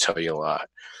formations can tell you a lot.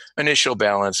 Initial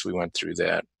balance, we went through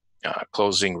that.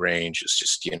 Closing range is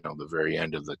just, the very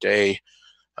end of the day.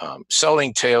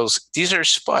 Selling tails, these are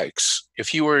spikes.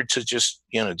 If you were to just,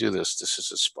 do this, this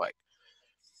is a spike.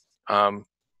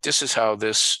 This is how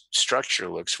this structure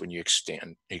looks when you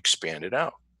expand it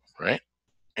out, right?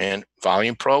 And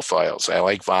volume profiles. I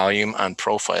like volume on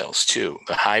profiles too.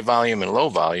 The high volume and low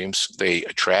volumes, they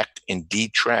attract and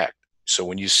detract. So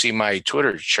when you see my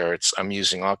Twitter charts, I'm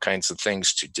using all kinds of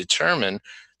things to determine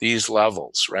these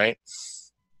levels, right?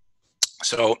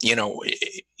 So,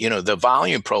 the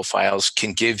volume profiles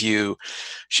can give you,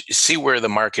 see where the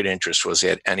market interest was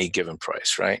at any given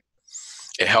price, right?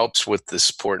 It helps with the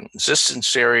support and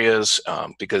resistance areas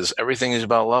because everything is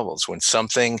about levels. When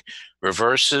something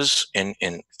reverses and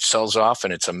sells off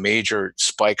and it's a major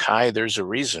spike high, there's a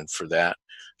reason for that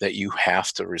you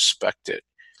have to respect it.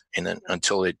 And then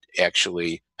until it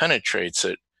actually penetrates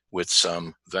it with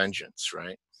some vengeance,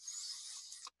 right?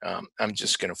 I'm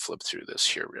just going to flip through this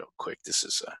here real quick. This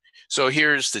is so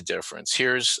here's the difference.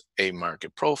 Here's a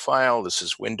market profile. This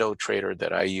is Window Trader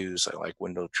that I use. I like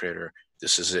Window Trader.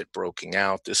 This is it broken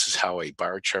out. This is how a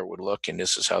bar chart would look, and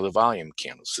this is how the volume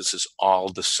candles. This is all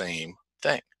the same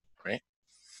thing, right?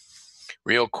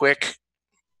 Real quick,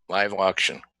 live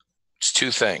auction. It's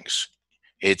two things.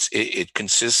 It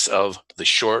consists of the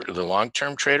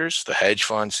long-term traders, the hedge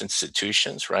funds,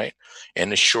 institutions, right?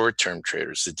 And the short-term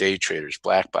traders, the day traders,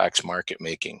 black box market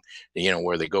making,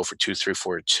 where they go for 2, 3,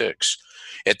 4 ticks.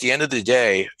 At the end of the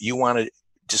day, you want to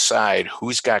decide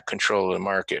who's got control of the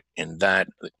market, and that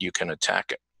you can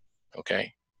attack it.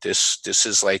 Okay. This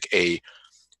is like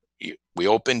we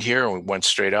opened here and we went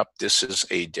straight up. This is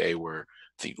a day where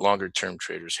the longer-term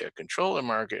traders had control of the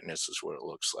market, and this is what it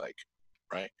looks like.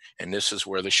 Right. And this is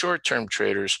where the short-term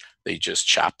traders, they just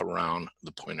chop around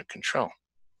the point of control.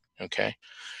 Okay.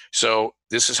 So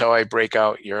this is how I break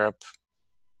out Europe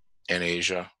and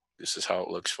Asia. This is how it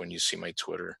looks when you see my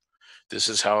Twitter. This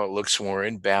is how it looks when we're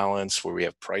in balance, where we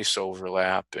have price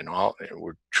overlap and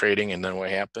we're trading. And then what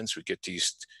happens? We get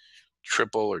these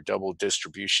triple or double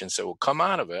distributions that will come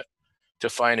out of it to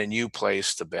find a new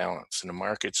place to balance. And the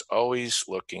market's always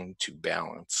looking to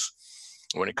balance.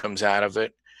 When it comes out of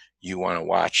it, you want to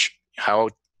watch how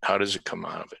does it come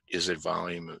out of it? Is it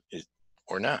volume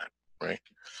or not, right?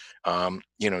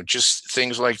 Just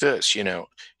things like this. You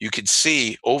could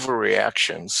see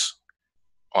overreactions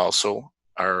also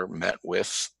are met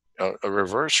with a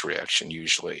reverse reaction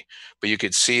usually, but you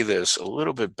could see this a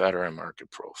little bit better in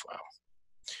market profile.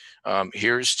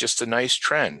 Here's just a nice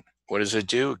trend. What does it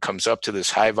do? It comes up to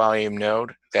this high volume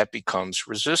node that becomes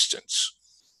resistance.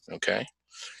 Okay.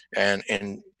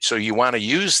 And so you want to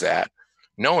use that,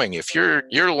 knowing if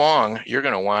you're long, you're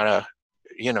going to want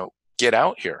to, get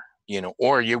out here,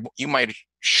 or you might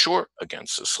short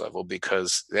against this level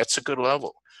because that's a good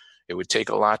level. It would take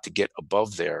a lot to get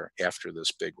above there after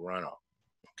this big run up.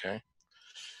 Okay.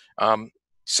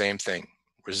 Same thing.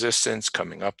 Resistance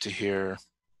coming up to here.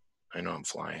 I know I'm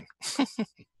flying.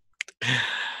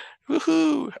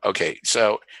 Woohoo. Okay.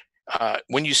 So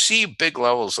when you see big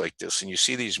levels like this and you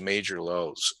see these major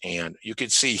lows, and you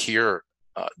could see here,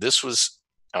 this was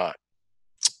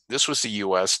the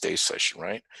US day session,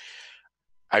 right?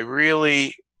 I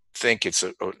really think it's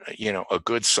a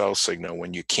good sell signal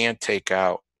when you can't take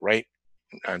out, right,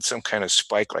 on some kind of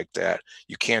spike like that,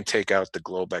 you can't take out the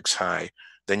Globex high,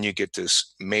 then you get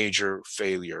this major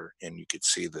failure and you could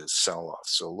see the sell off.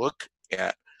 So look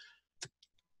at the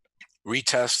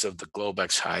retest of the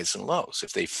Globex highs and lows.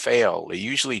 If they fail, they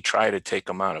usually try to take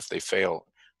them out. If they fail,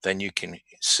 then you can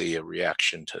see a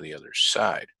reaction to the other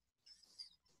side.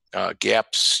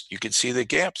 Gaps, you can see the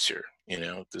gaps here.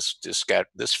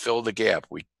 This filled the gap.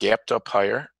 We gapped up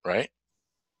higher, right?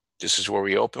 This is where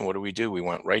we open. What do? We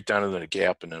went right down to the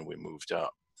gap and then we moved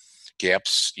up.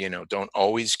 Gaps, don't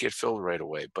always get filled right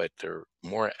away, but they're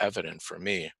more evident for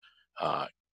me,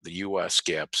 the US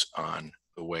gaps on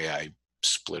the way I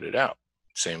split it out.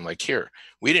 Same like here.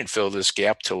 We didn't fill this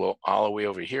gap till all the way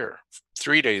over here,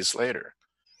 3 days later.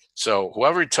 So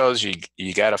whoever tells you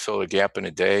you got to fill the gap in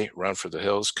a day, run for the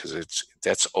hills, because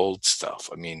that's old stuff.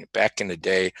 I mean, back in the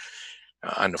day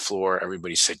on the floor,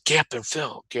 everybody said gap and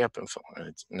fill, gap and fill.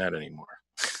 It's not anymore.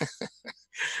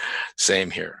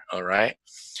 Same here. All right.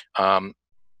 All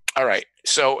right.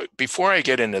 So before I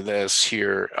get into this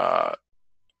here, I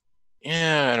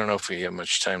don't know if we have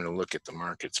much time to look at the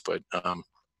markets, but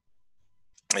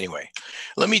anyway,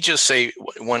 let me just say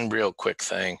one real quick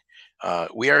thing.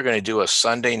 We are going to do a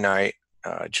Sunday night,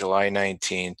 July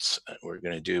 19th. We're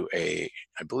going to do I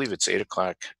believe it's 8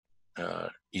 o'clock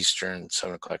Eastern,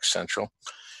 7 o'clock Central,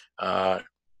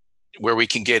 where we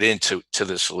can get into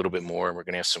this a little bit more. We're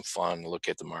going to have some fun, look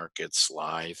at the markets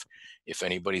live. If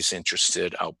anybody's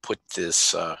interested, I'll put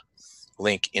this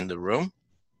link in the room.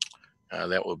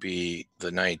 That will be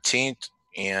the 19th.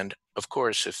 And of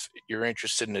course, if you're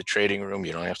interested in the trading room,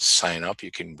 you don't have to sign up. You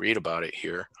can read about it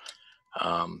here.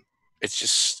 It's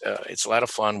just, it's a lot of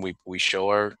fun. We show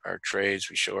our trades,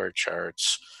 we show our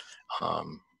charts.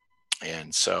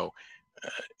 And so,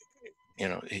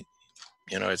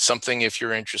 it's something if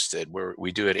you're interested.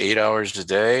 We do it 8 hours a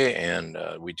day, and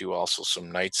we do also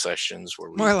some night sessions where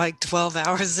more like 12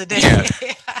 hours a day.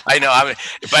 Yeah, I know.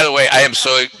 By the way, I am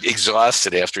so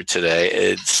exhausted after today.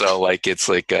 It's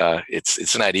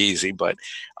not easy, but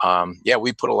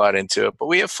we put a lot into it. But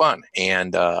we have fun,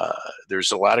 and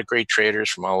there's a lot of great traders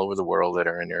from all over the world that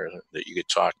are in there that you could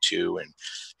talk to,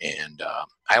 and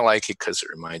I like it because it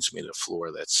reminds me of the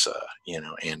floor. That's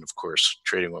and of course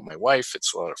trading with my wife.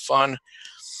 It's a lot of fun,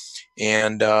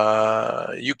 and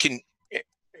you can.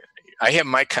 I have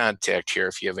my contact here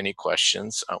if you have any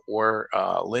questions, or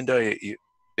Linda.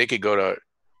 They could go to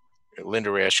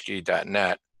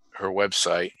lindaraschke.net, her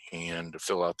website, and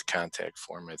fill out the contact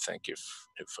form, I think, if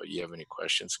you have any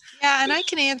questions. Yeah, and I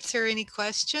can answer any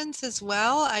questions as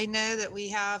well. I know that we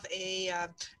have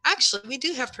actually, we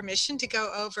do have permission to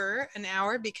go over an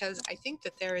hour because I think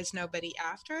that there is nobody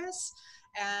after us.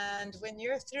 And when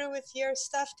you're through with your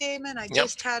stuff, Damon, I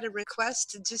just had a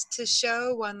request just to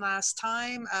show one last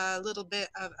time a little bit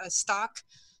of a stock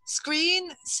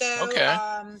screen. So okay.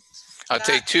 I'll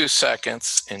take 2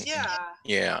 seconds. And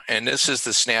and this is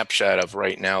the snapshot of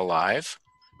right now live.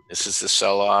 This is the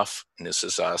sell-off, and this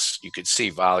is us. You could see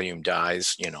volume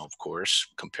dies, of course,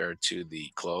 compared to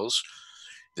the close.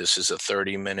 This is a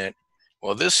 30-minute.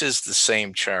 Well, this is the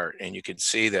same chart, and you can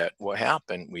see that what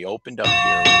happened, we opened up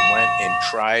here, we went and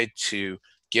tried to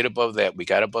get above that. We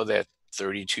got above that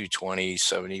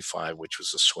 3220.75, which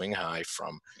was a swing high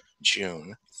from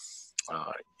June.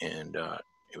 And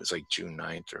it was like June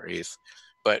 9th or 8th.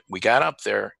 But we got up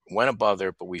there, went above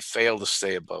there, but we failed to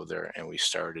stay above there. And we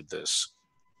started this,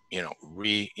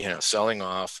 selling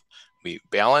off. We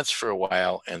balanced for a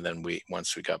while. And then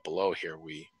once we got below here,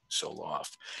 we sold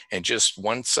off. And just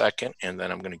 1 second, and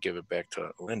then I'm going to give it back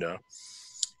to Linda.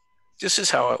 This is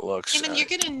how it looks. Damon, you're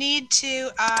going to need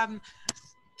to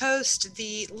post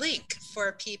the link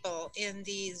for people in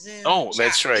the Zoom Oh, chat,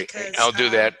 that's right. because, I'll do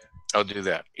that. I'll do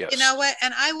that. Yes. You know what?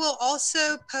 And I will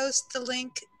also post the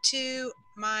link to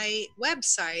my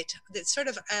website that's sort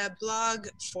of a blog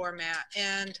format.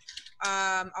 And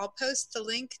I'll post the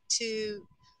link to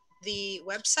the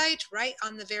website right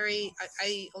on the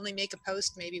I only make a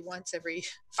post maybe once every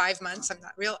 5 months. I'm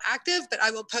not real active, but I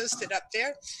will post it up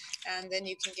there, and then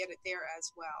you can get it there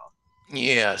as well.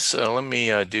 Yeah, so let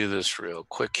me do this real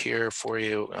quick here for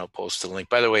you. I'll post the link.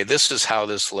 By the way, this is how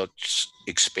this looks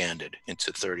expanded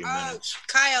into 30 minutes.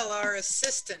 Kyle, our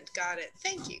assistant, got it.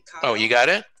 Thank you, Kyle. Oh, you got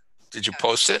it? Did you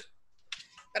post it?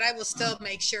 But I will still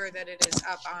make sure that it is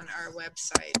up on our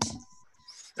website.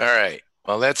 All right.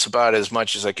 Well, that's about as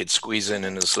much as I could squeeze in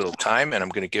this little time, and I'm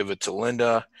going to give it to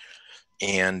Linda,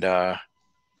 and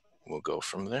we'll go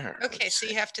from there. Okay, so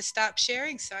you have to stop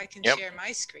sharing so I can share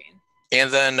my screen.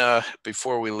 And then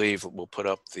before we leave, we'll put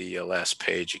up the last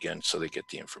page again so they get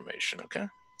the information, okay?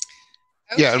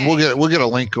 Yeah, and we'll get a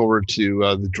link over to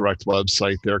the direct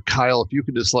website there. Kyle, if you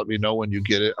could just let me know when you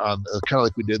get it on, kind of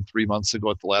like we did 3 months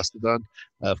ago at the last event.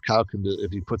 If Kyle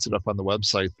if he puts it up on the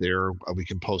website there, we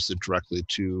can post it directly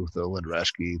to the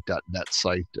lindraschke.net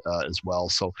site as well.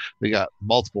 So they got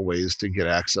multiple ways to get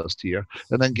access to you.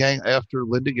 And then, gang, after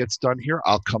Linda gets done here,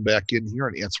 I'll come back in here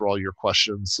and answer all your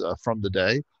questions from the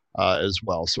day. As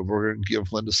well. So we're going to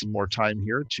give Linda some more time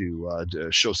here to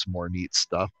show some more neat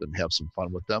stuff and have some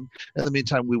fun with them. In the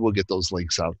meantime, we will get those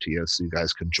links out to you so you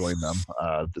guys can join them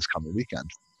this coming weekend.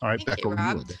 All right, back over to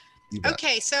you, Linda.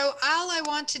 Okay, so all I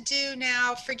want to do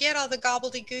now, forget all the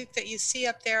gobbledygook that you see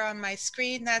up there on my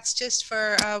screen. That's just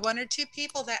for 1 or 2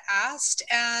 people that asked.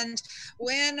 And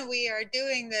when we are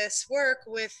doing this work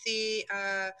with the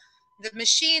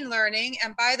machine learning,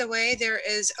 and by the way, there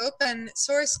is open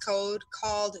source code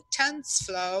called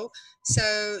TensorFlow,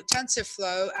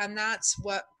 and that's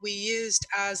what we used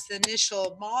as the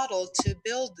initial model to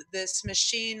build this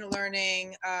machine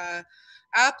learning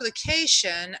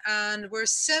application. And we're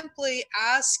simply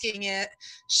asking it,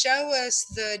 show us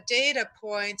the data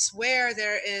points where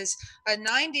there is a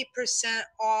 90%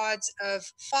 odds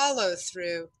of follow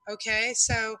through. Okay,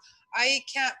 so I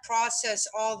can't process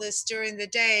all this during the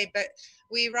day, but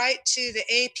we write to the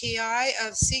API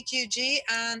of CQG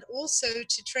and also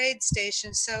to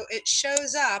TradeStation. So it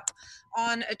shows up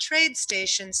on a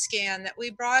TradeStation scan that we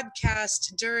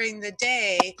broadcast during the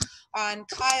day on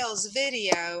Kyle's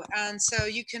video. And so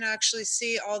you can actually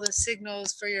see all the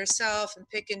signals for yourself and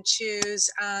pick and choose.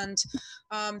 And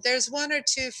there's 1 or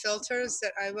 2 filters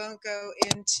that I won't go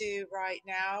into right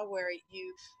now where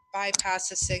you bypass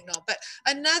a signal. But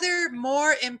another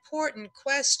more important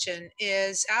question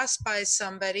is asked by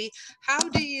somebody: how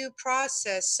do you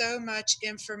process so much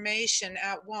information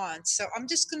at once? So I'm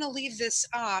just going to leave this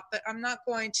up, but I'm not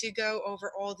going to go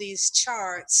over all these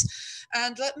charts.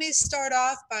 And let me start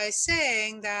off by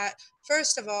saying that,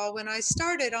 first of all, when I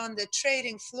started on the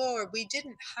trading floor, we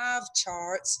didn't have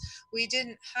charts. We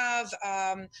didn't have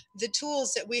the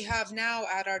tools that we have now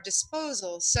at our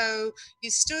disposal. So you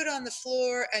stood on the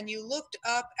floor and you looked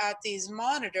up at these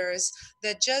monitors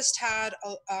that just had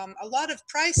a lot of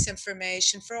price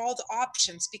information for all the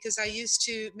options, because I used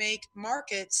to make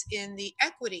markets in the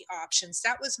equity options.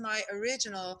 That was my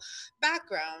original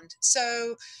background.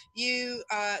 So you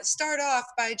start off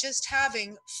by just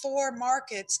having 4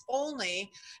 markets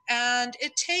only, and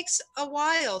it takes a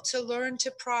while to learn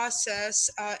to process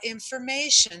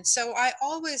information. So I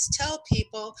always tell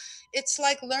people it's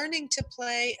like learning to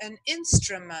play an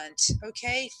instrument.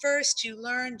 Okay, first you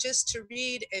learn just to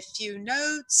read a few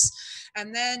notes,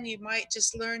 and then you might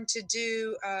just learn to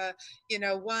do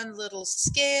one little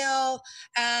scale,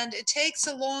 and it takes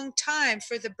a long time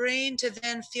for the brain to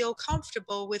then feel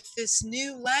comfortable with this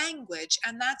new language.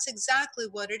 And that's exactly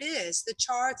what it is. The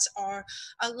charts are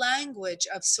a language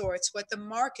of sorts, what the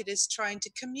market is trying to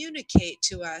communicate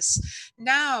to us.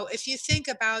 Now, if you think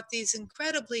about these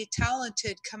incredibly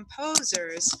talented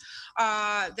composers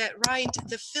that write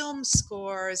the film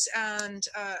scores and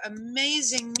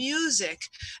amazing music,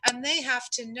 and they have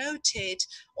to notate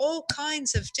all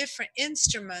kinds of different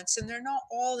instruments, and they're not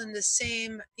all in the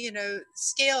same,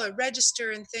 scale or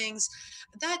register and things.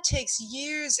 That takes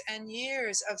years and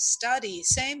years of study.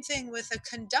 Same thing with a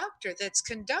conductor that's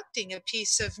conducting a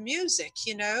piece of music.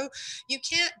 You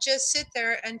can't just sit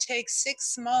there and take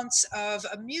 6 months of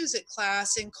a music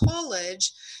class in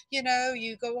college.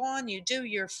 You go on, you do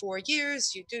your 4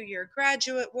 years, you do your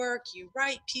graduate work, you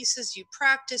write pieces, you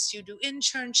practice, you do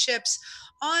internships,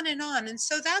 on and on. And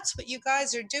so that's what you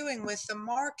guys are doing with the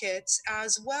markets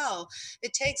as well.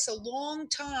 It takes a long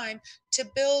time to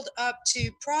build up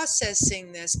to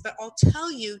processing this, but I'll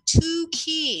tell you two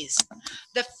keys.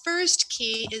 The first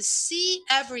key is see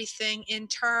everything in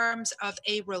terms of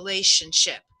a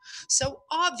relationship. So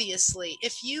obviously,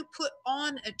 if you put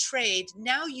on a trade,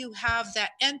 now you have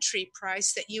that entry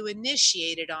price that you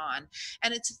initiated on.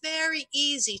 And it's very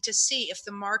easy to see if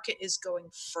the market is going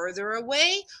further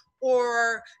away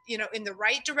or in the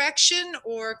right direction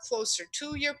or closer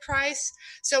to your price.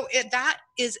 So that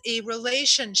is a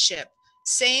relationship.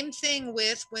 Same thing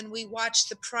with when we watch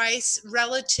the price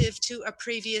relative to a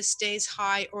previous day's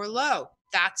high or low.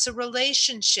 That's a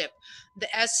relationship.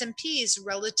 The S&Ps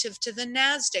relative to the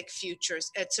NASDAQ futures,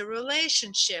 it's a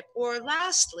relationship. Or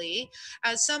lastly,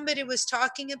 as somebody was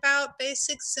talking about,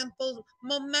 basic simple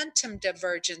momentum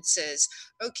divergences.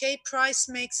 Okay, price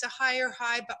makes a higher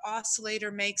high, but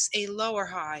oscillator makes a lower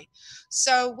high.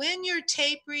 So when you're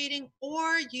tape reading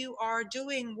or you are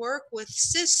doing work with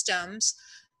systems,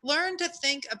 learn to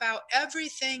think about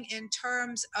everything in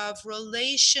terms of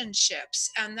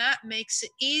relationships, and that makes it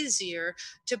easier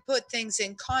to put things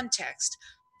in context.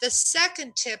 The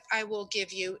second tip I will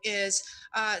give you is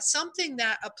something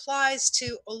that applies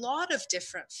to a lot of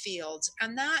different fields,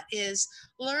 and that is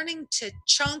learning to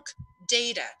chunk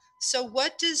data. So,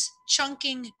 what does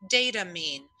chunking data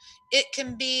mean? It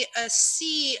can be a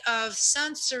sea of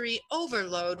sensory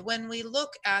overload when we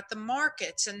look at the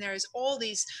markets, and there's all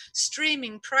these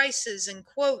streaming prices and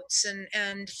quotes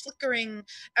and flickering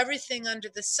everything under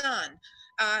the sun.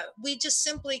 We just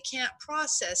simply can't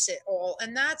process it all.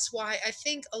 And that's why I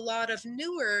think a lot of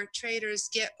newer traders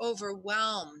get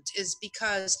overwhelmed, is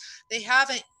because they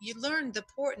haven't you learned the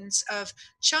importance of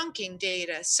chunking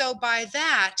data. So by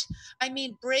that, I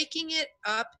mean breaking it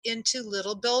up into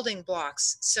little building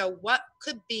blocks. So what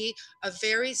could be a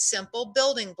very simple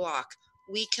building block?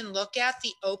 We can look at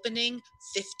the opening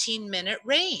 15-minute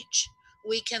range.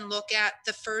 We can look at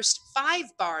the first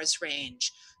 5 bars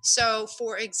range. So,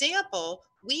 for example,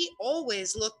 we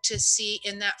always look to see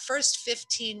in that first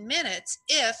 15 minutes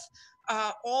if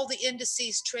all the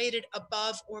indices traded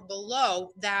above or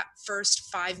below that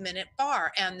first 5-minute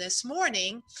bar. And this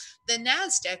morning, the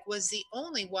NASDAQ was the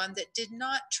only one that did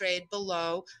not trade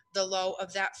below the low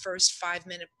of that first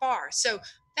 5-minute bar. So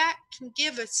that can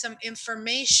give us some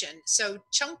information. So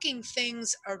chunking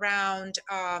things around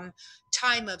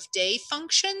time of day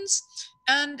functions.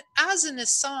 And as an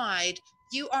aside,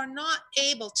 you are not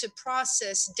able to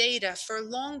process data for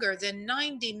longer than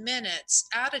 90 minutes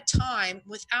at a time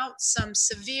without some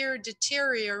severe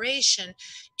deterioration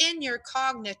in your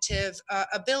cognitive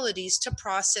abilities to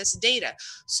process data.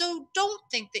 So don't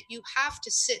think that you have to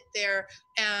sit there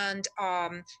and,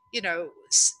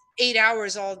 8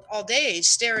 hours all day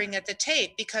staring at the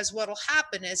tape, because what'll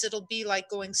happen is it'll be like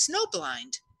going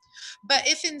snowblind. But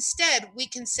if instead we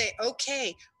can say,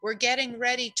 okay, we're getting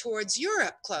ready towards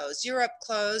Europe close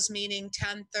meaning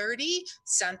 10:30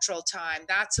 Central Time.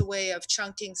 That's a way of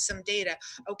chunking some data.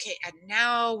 Okay, and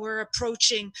now we're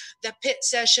approaching the pit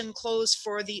session close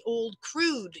for the old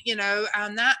crude,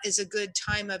 and that is a good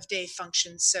time of day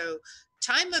function. So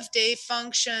time of day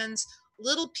functions,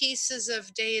 little pieces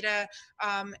of data,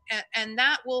 and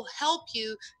that will help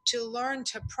you to learn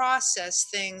to process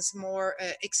things more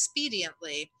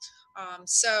expediently.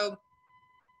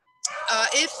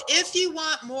 If you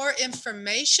want more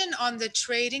information on the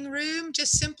trading room,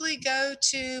 just simply go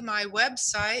to my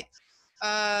website,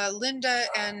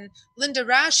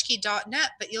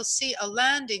 linda-raschke.net, but you'll see a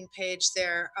landing page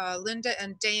there, Linda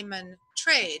and Damon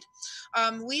Trade.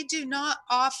 We do not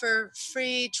offer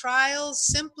free trials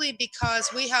simply because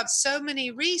we have so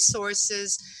many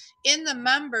resources in the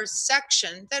members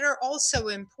section that are also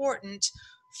important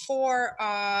for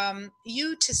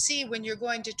you to see when you're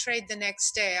going to trade the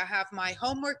next day. I have my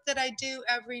homework that I do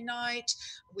every night.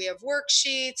 We have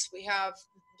worksheets. We have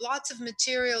lots of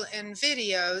material and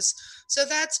videos. So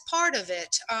that's part of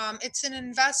it. It's an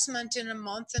investment in a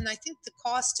month, and I think the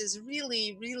cost is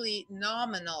really, really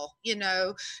nominal,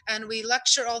 and we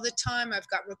lecture all the time. I've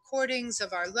got recordings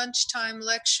of our lunchtime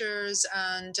lectures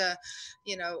and,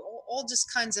 all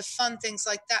just kinds of fun things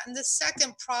like that. And the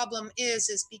second problem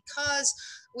is because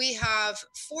we have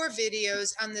 4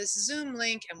 videos on this Zoom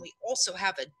link, and we also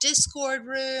have a Discord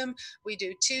room. We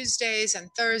do Tuesdays and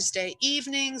Thursday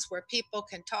evenings where people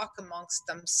can talk amongst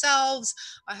themselves.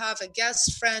 I have a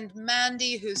guest friend,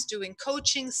 Mandy, who's doing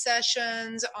coaching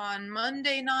sessions on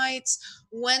Monday nights.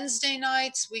 Wednesday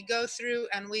nights, we go through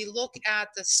and we look at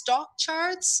the stock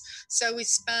charts. So we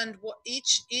spend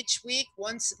each week,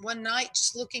 one night,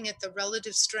 just looking at the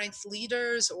relative strength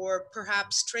leaders or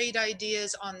perhaps trade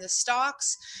ideas on the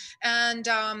stocks. And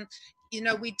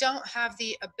we don't have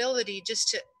the ability just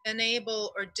to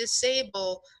enable or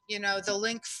disable the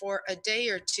link for a day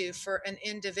or two for an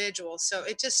individual. So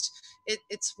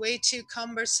it's way too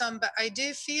cumbersome. But I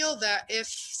do feel that if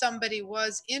somebody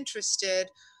was interested,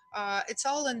 it's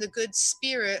all in the good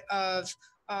spirit of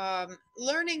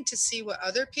learning to see what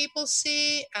other people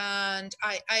see. And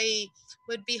I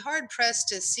would be hard pressed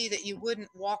to see that you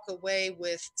wouldn't walk away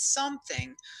with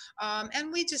something.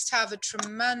 And we just have a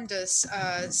tremendous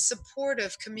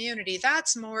supportive community.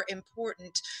 That's more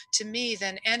important to me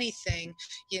than anything.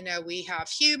 We have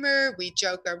humor, we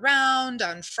joke around.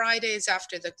 On Fridays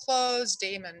after the close,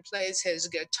 Damon plays his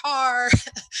guitar,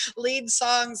 lead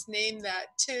songs, name that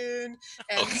tune,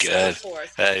 and so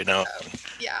forth. I know.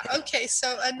 Yeah. Okay.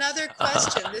 So another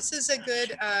question. This is a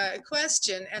good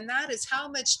question, and that is how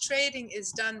much trading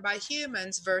is done by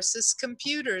humans versus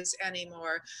computers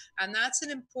anymore? And that's an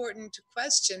important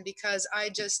question because I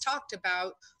just talked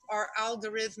about our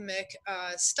algorithmic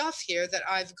stuff here that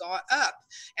I've got up.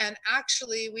 And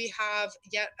actually, we have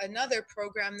yet another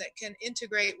program that can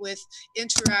integrate with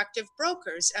interactive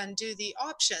brokers and do the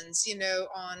options,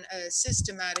 on a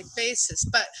systematic basis.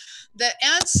 But the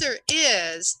answer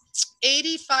is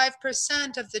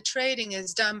 85% of the trading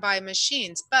is done by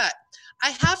machines. But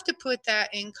I have to put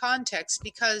that in context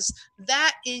because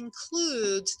that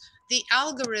includes the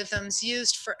algorithms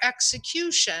used for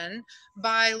execution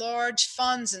by large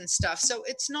funds and stuff. So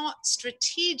it's not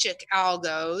strategic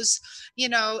algos.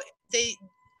 They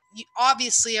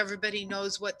obviously everybody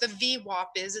knows what the VWAP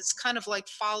is. It's kind of like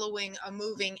following a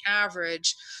moving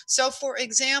average. So for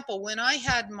example, when I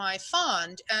had my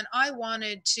fund and I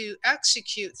wanted to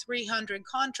execute 300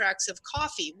 contracts of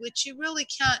coffee, which you really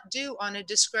can't do on a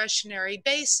discretionary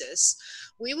basis,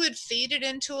 we would feed it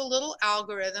into a little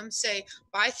algorithm, say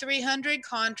buy 300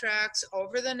 contracts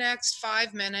over the next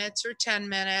 5 minutes or 10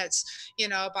 minutes,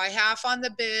 buy half on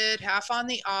the bid, half on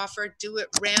the offer, do it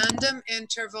random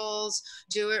intervals,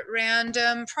 do it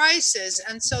random prices.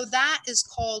 And so that is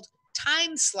called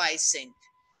time slicing.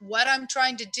 What I'm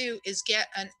trying to do is get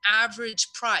an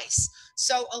average price.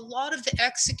 So a lot of the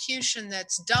execution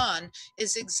that's done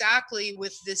is exactly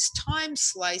with this time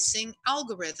slicing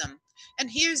algorithm. And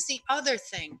here's the other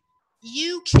thing.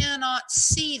 You cannot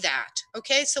see that.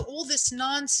 Okay, so all this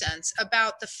nonsense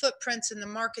about the footprints and the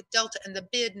market delta and the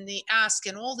bid and the ask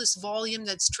and all this volume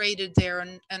that's traded there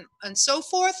and so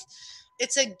forth,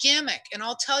 it's a gimmick. And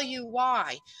I'll tell you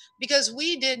why. Because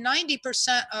we did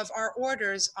 90% of our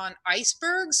orders on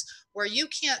icebergs where you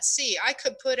can't see. I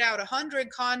could put out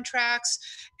 100 contracts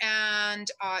and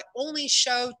only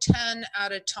show 10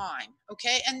 at a time.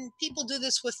 Okay, and people do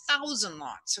this with 1,000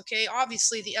 lots. Okay,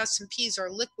 obviously the S&Ps are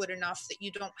liquid enough that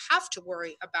you don't have to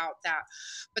worry about that.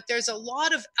 But there's a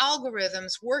lot of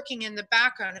algorithms working in the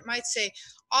background. It might say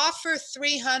offer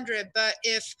 300, but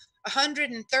if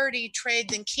 130 trade,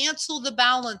 then cancel the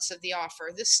balance of the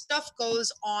offer. This stuff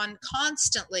goes on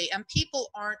constantly and people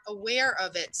aren't aware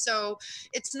of it. So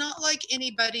it's not like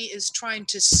anybody is trying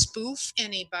to spoof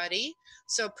anybody.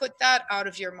 So put that out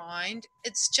of your mind.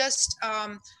 It's just,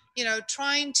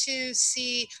 trying to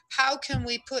see how can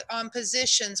we put on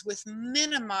positions with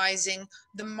minimizing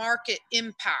the market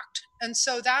impact. And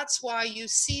so that's why you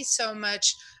see so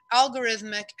much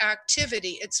algorithmic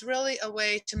activity. It's really a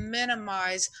way to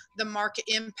minimize the market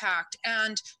impact,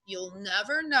 and you'll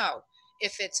never know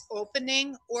if it's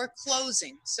opening or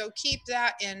closing. So keep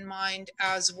that in mind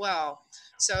as well.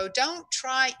 So don't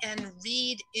try and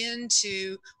read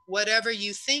into whatever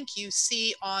you think you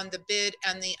see on the bid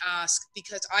and the ask,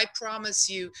 because I promise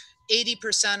you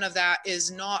 80% of that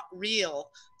is not real.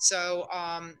 So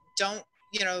don't,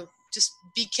 just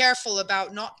be careful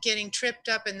about not getting tripped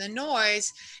up in the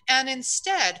noise, and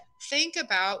instead think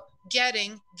about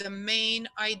getting the main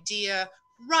idea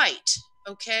right.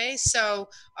 Okay, so,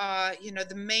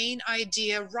 the main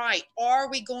idea, right? Are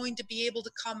we going to be able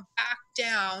to come back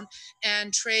down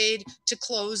and trade to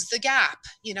close the gap?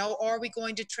 Are we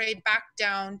going to trade back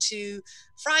down to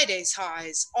Friday's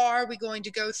highs? Are we going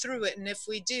to go through it? And if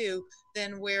we do,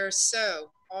 then where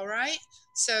so? All right.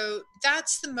 So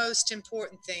that's the most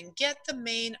important thing. Get the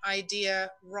main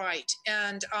idea right.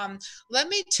 And let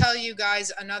me tell you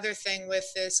guys another thing with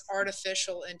this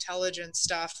artificial intelligence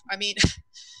stuff. I mean,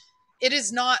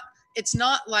 it's not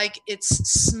like it's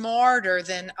smarter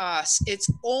than us. It's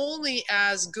only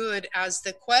as good as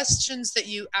the questions that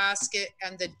you ask it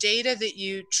and the data that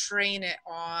you train it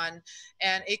on,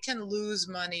 and it can lose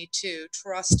money too,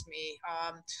 trust me.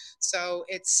 So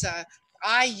it's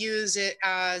I use it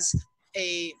as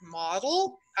a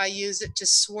model. I use it to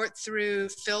sort through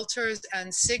filters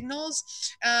and signals.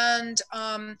 And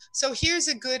so here's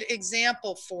a good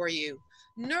example for you.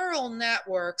 Neural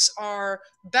networks are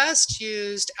best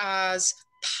used as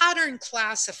pattern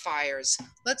classifiers.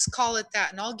 Let's call it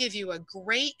that. And I'll give you a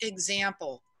great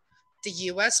example. The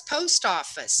US Post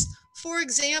Office. For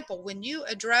example, when you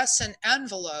address an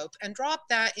envelope and drop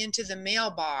that into the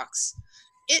mailbox,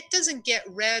 it doesn't get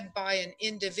read by an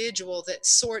individual that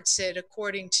sorts it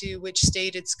according to which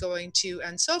state it's going to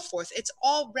and so forth. It's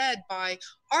all read by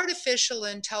artificial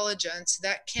intelligence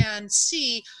that can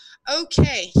see,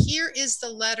 okay, here is the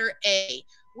letter A.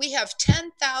 We have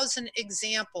 10,000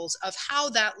 examples of how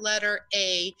that letter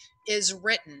A is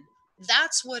written.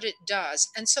 That's what it does.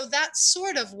 And so that's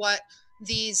sort of what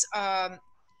these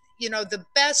the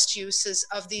best uses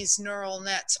of these neural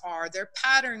nets are. They're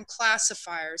pattern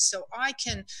classifiers. So I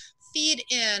can feed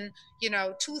in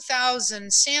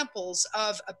 2,000 samples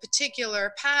of a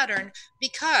particular pattern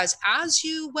because, as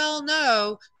you well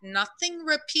know, nothing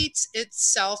repeats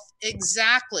itself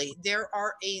exactly. There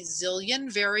are a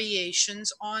zillion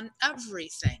variations on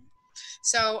everything.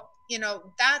 So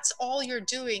that's all you're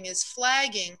doing is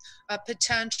flagging a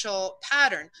potential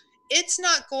pattern. It's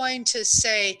not going to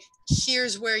say,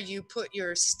 here's where you put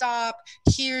your stop,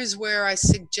 here's where I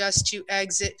suggest you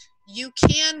exit. You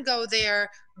can go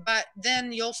there, but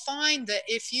then you'll find that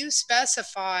if you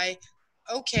specify,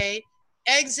 okay,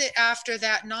 exit after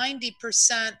that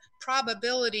 90%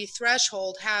 probability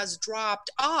threshold has dropped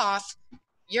off,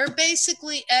 you're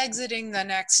basically exiting the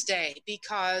next day.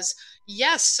 Because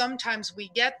yes, sometimes we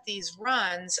get these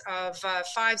runs of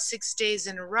 5-6 days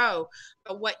in a row,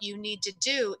 but what you need to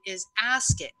do is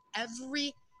ask it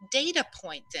every data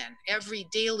point. Then every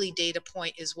daily data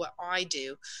point is what I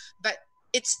do. But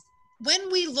it's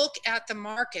when we look at the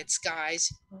markets,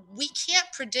 guys, we can't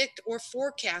predict or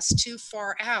forecast too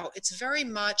far out. It's very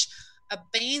much a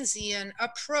Bayesian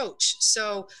approach.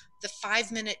 So the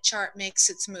 5-minute chart makes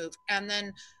its move, and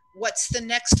then what's the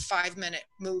next 5-minute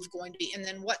move going to be, and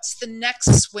then what's the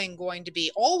next swing going to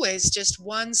be? Always just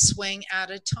one swing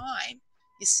at a time.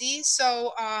 You see?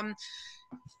 So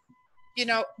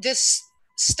this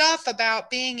stuff about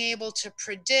being able to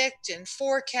predict and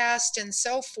forecast and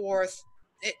so forth,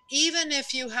 even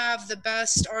if you have the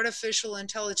best artificial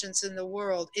intelligence in the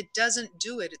world, it doesn't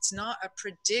do it. It's not a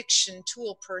prediction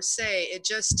tool per se. It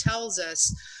just tells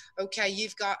us, okay,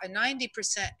 you've got a 90%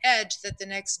 edge that the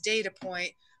next data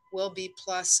point will be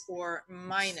plus or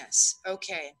minus.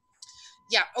 Okay.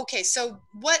 Yeah. Okay. So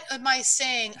what am I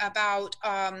saying about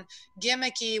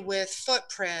gimmicky with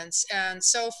footprints and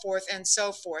so forth and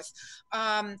so forth?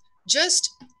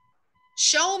 Just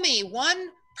show me one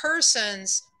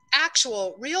person's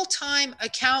actual real-time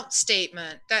account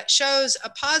statement that shows a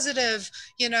positive,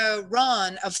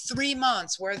 run of 3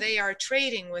 months where they are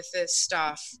trading with this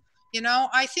stuff.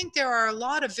 I think there are a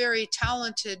lot of very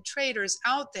talented traders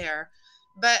out there,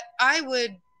 but I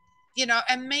would,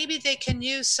 and maybe they can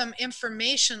use some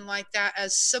information like that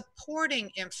as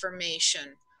supporting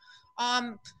information.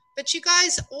 But you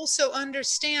guys also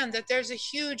understand that there's a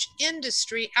huge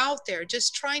industry out there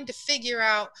just trying to figure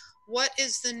out what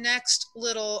is the next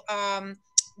little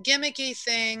gimmicky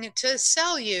thing to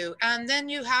sell you. And then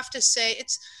you have to say,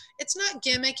 it's not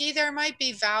gimmicky. There might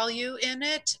be value in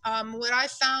it. What I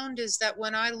found is that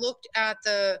when I looked at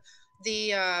the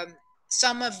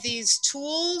some of these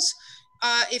tools,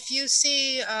 if you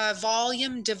see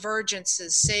volume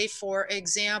divergences, say for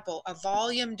example, a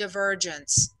volume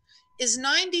divergence is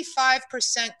 95%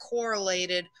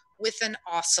 correlated with an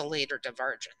oscillator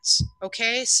divergence.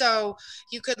 Okay, so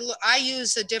I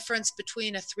use the difference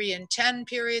between a 3 and 10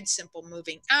 period simple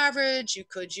moving average. You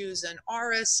could use an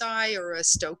RSI or a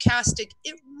stochastic.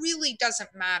 It really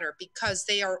doesn't matter because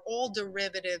they are all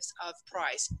derivatives of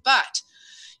price. But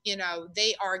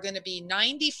they are going to be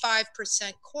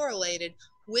 95% correlated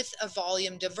with a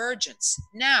volume divergence.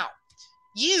 Now,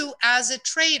 You as a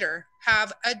trader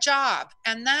have a job,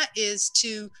 and that is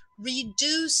to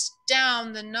reduce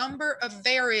down the number of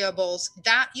variables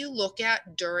that you look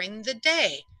at during the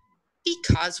day,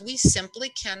 because we simply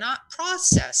cannot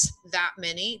process that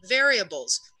many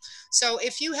variables. So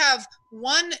if you have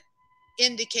one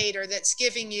indicator that's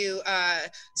giving you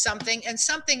something and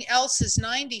something else is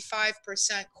 95%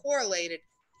 correlated,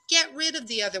 get rid of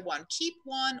the other one. Keep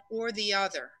one or the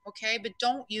other, okay? But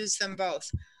don't use them both.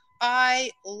 I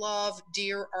love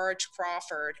dear Arch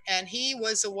Crawford, and he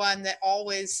was the one that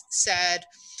always said,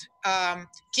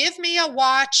 give me a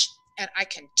watch and I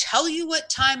can tell you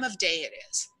what time of day it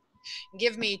is.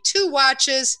 Give me 2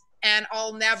 watches and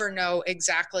I'll never know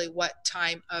exactly what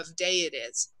time of day it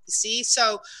is. You see?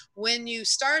 So when you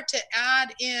start to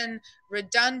add in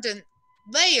redundant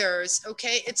layers,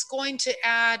 okay, it's going to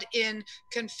add in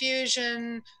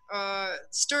confusion,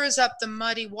 stirs up the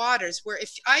muddy waters, where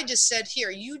if I just said, here,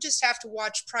 you just have to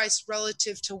watch price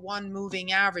relative to one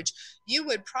moving average, you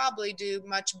would probably do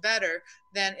much better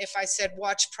than if I said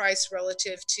watch price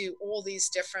relative to all these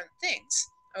different things,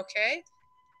 okay?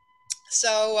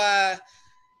 So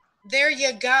there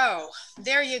you go.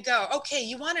 There you go. Okay,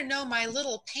 you want to know my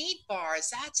little paint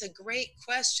bars? That's a great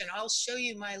question. I'll show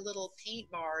you my little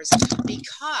paint bars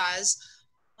because,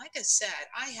 like I said,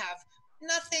 I have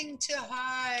nothing to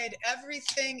hide.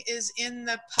 Everything is in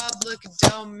the public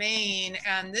domain.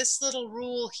 And this little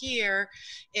rule here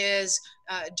is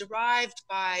derived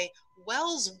by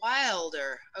Wells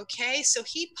Wilder. Okay, so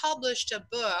he published a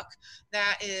book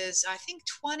that is, I think,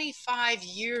 25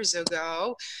 years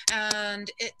ago.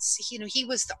 And it's, he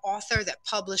was the author that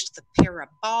published the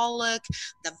parabolic,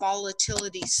 the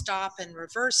volatility stop and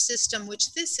reverse system,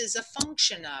 which this is a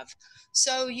function of.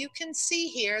 So you can see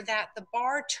here that the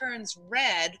bar turns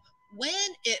red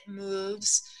when it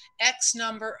moves X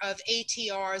number of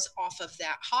ATRs off of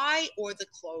that high or the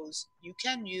close. You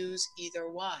can use either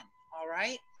one, all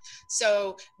right?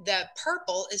 So the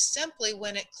purple is simply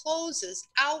when it closes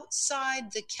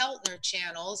outside the Keltner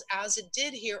channels, as it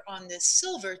did here on this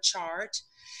silver chart.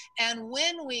 And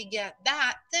when we get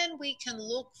that, then we can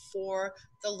look for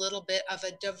the little bit of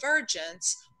a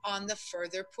divergence on the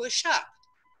further push up.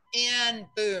 And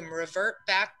boom, revert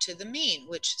back to the mean,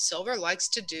 which silver likes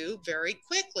to do very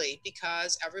quickly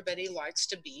because everybody likes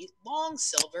to be long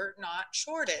silver, not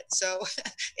short it. So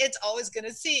it's always going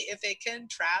to see if it can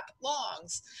trap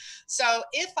longs. So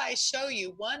if I show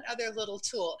you one other little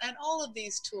tool, and all of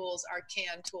these tools are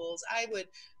CAN tools, I would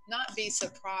not be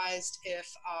surprised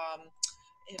if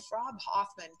Rob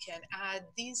Hoffman can add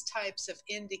these types of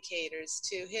indicators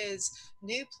to his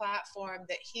new platform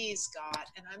that he's got.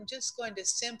 And I'm just going to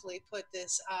simply put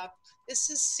this up. This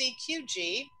is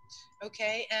CQG,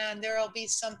 okay? And there'll be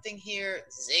something here,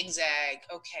 zigzag.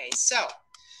 Okay, so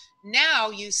now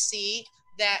you see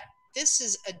that this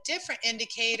is a different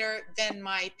indicator than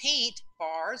my paint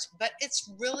bars, but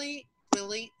it's really,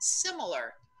 really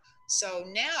similar. So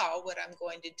now what I'm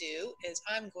going to do is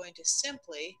I'm going to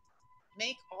simply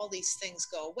make all these things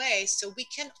go away so we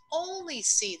can only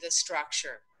see the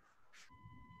structure.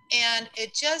 And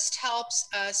it just helps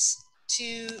us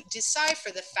to decipher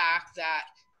the fact that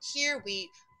here we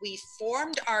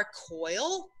formed our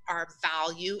coil, our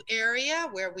value area,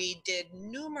 where we did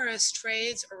numerous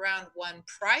trades around one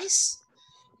price.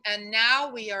 And now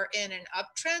we are in an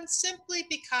uptrend simply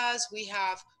because we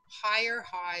have higher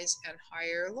highs and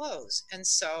higher lows. And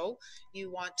so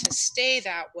you want to stay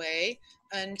that way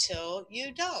until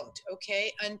you don't,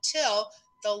 okay? Until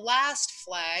the last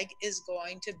flag is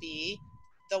going to be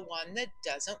the one that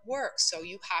doesn't work. So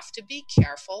you have to be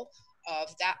careful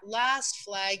of that last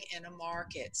flag in a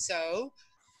market. So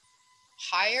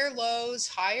higher lows,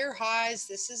 higher highs.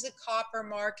 This is a copper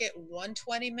market,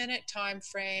 120-minute time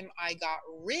frame. I got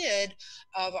rid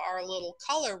of our little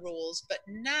color rules, but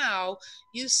now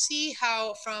you see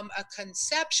how from a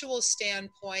conceptual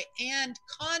standpoint and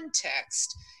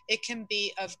context, it can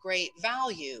be of great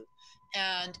value.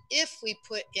 And if we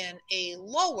put in a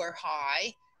lower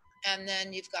high, and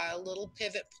then you've got a little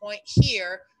pivot point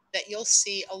here, that you'll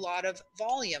see a lot of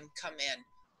volume come in.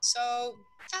 So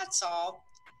that's all.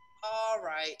 All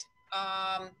right.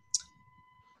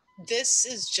 This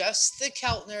is just the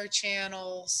Keltner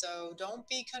channel, so don't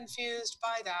be confused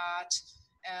by that.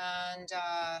 And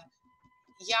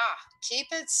yeah, keep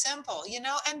it simple,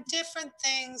 and different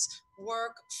things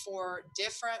work for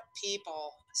different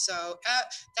people. So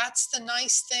that's the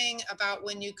nice thing about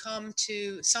when you come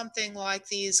to something like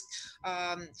these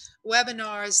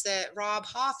webinars that Rob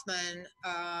Hoffman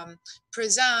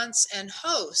presents and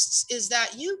hosts, is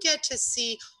that you get to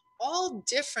see all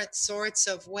different sorts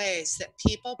of ways that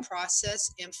people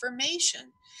process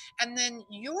information. And then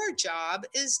your job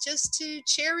is just to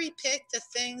cherry pick the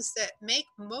things that make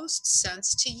most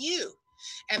sense to you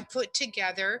and put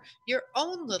together your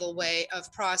own little way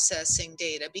of processing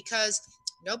data, because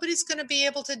nobody's going to be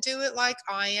able to do it like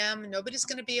I am. Nobody's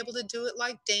going to be able to do it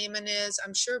like Damon is.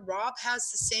 I'm sure Rob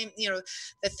has the same,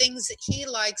 the things that he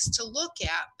likes to look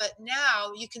at. But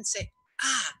now you can say,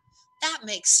 that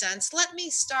makes sense. Let me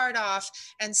start off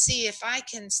and see if I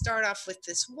can start off with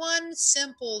this one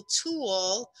simple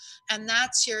tool, and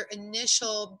that's your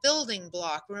initial building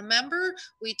block. Remember,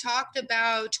 we talked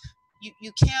about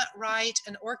you can't write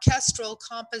an orchestral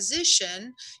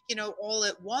composition, all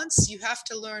at once. You have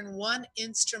to learn one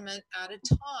instrument at a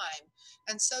time.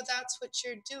 And so that's what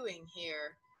you're doing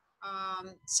here.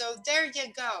 So there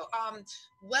you go.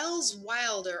 Wells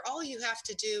Wilder, all you have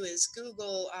to do is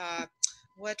Google,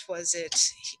 what was it?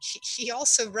 He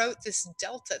also wrote this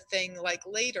Delta thing like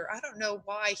later. I don't know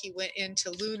why he went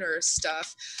into lunar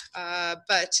stuff,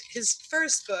 but his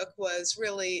first book was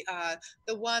really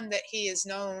the one that he is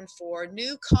known for,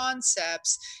 New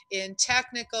Concepts in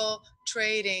Technical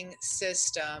Trading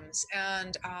Systems.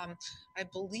 And I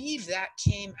believe that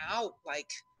came out like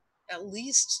at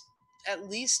least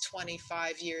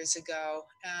 25 years ago.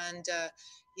 And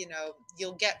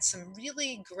you'll get some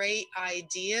really great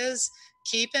ideas.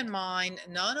 Keep in mind,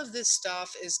 none of this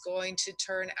stuff is going to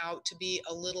turn out to be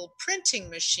a little printing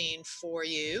machine for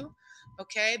you,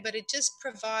 okay? But it just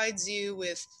provides you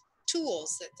with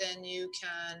tools that then you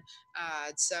can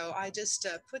add. So I just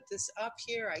put this up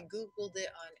here. I Googled it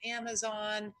on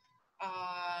Amazon.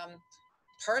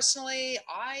 Personally,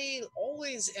 I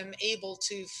always am able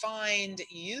to find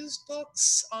used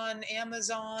books on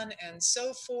Amazon and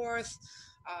so forth.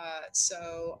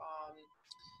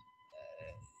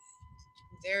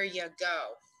 There you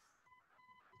go.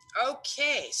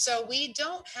 Okay, so we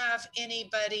don't have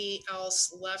anybody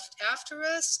else left after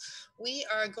us. We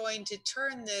are going to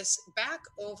turn this back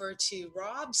over to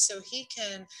Rob so he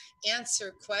can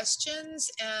answer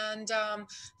questions. And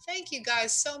thank you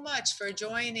guys so much for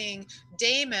joining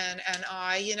Damon and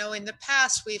I. In the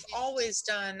past, we've always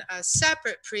done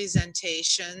separate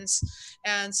presentations.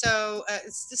 And so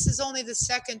this is only the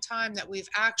second time that we've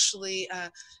actually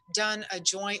done a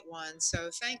joint one. So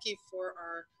thank you for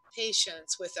our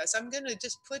patience with us. I'm going to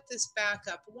just put this back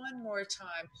up one more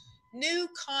time. New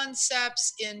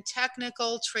concepts in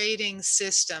technical trading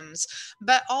systems.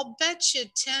 But I'll bet you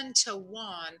 10 to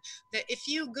 1 that if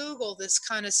you Google this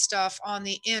kind of stuff on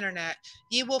the internet,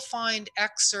 you will find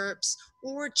excerpts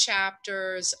or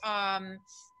chapters.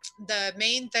 The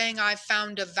main thing I've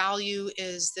found of value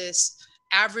is this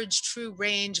average true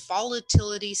range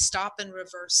volatility stop and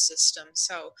reverse system.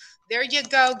 So there you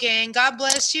go, gang. God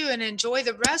bless you and enjoy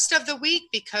the rest of the week,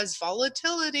 because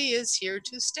volatility is here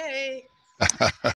to stay.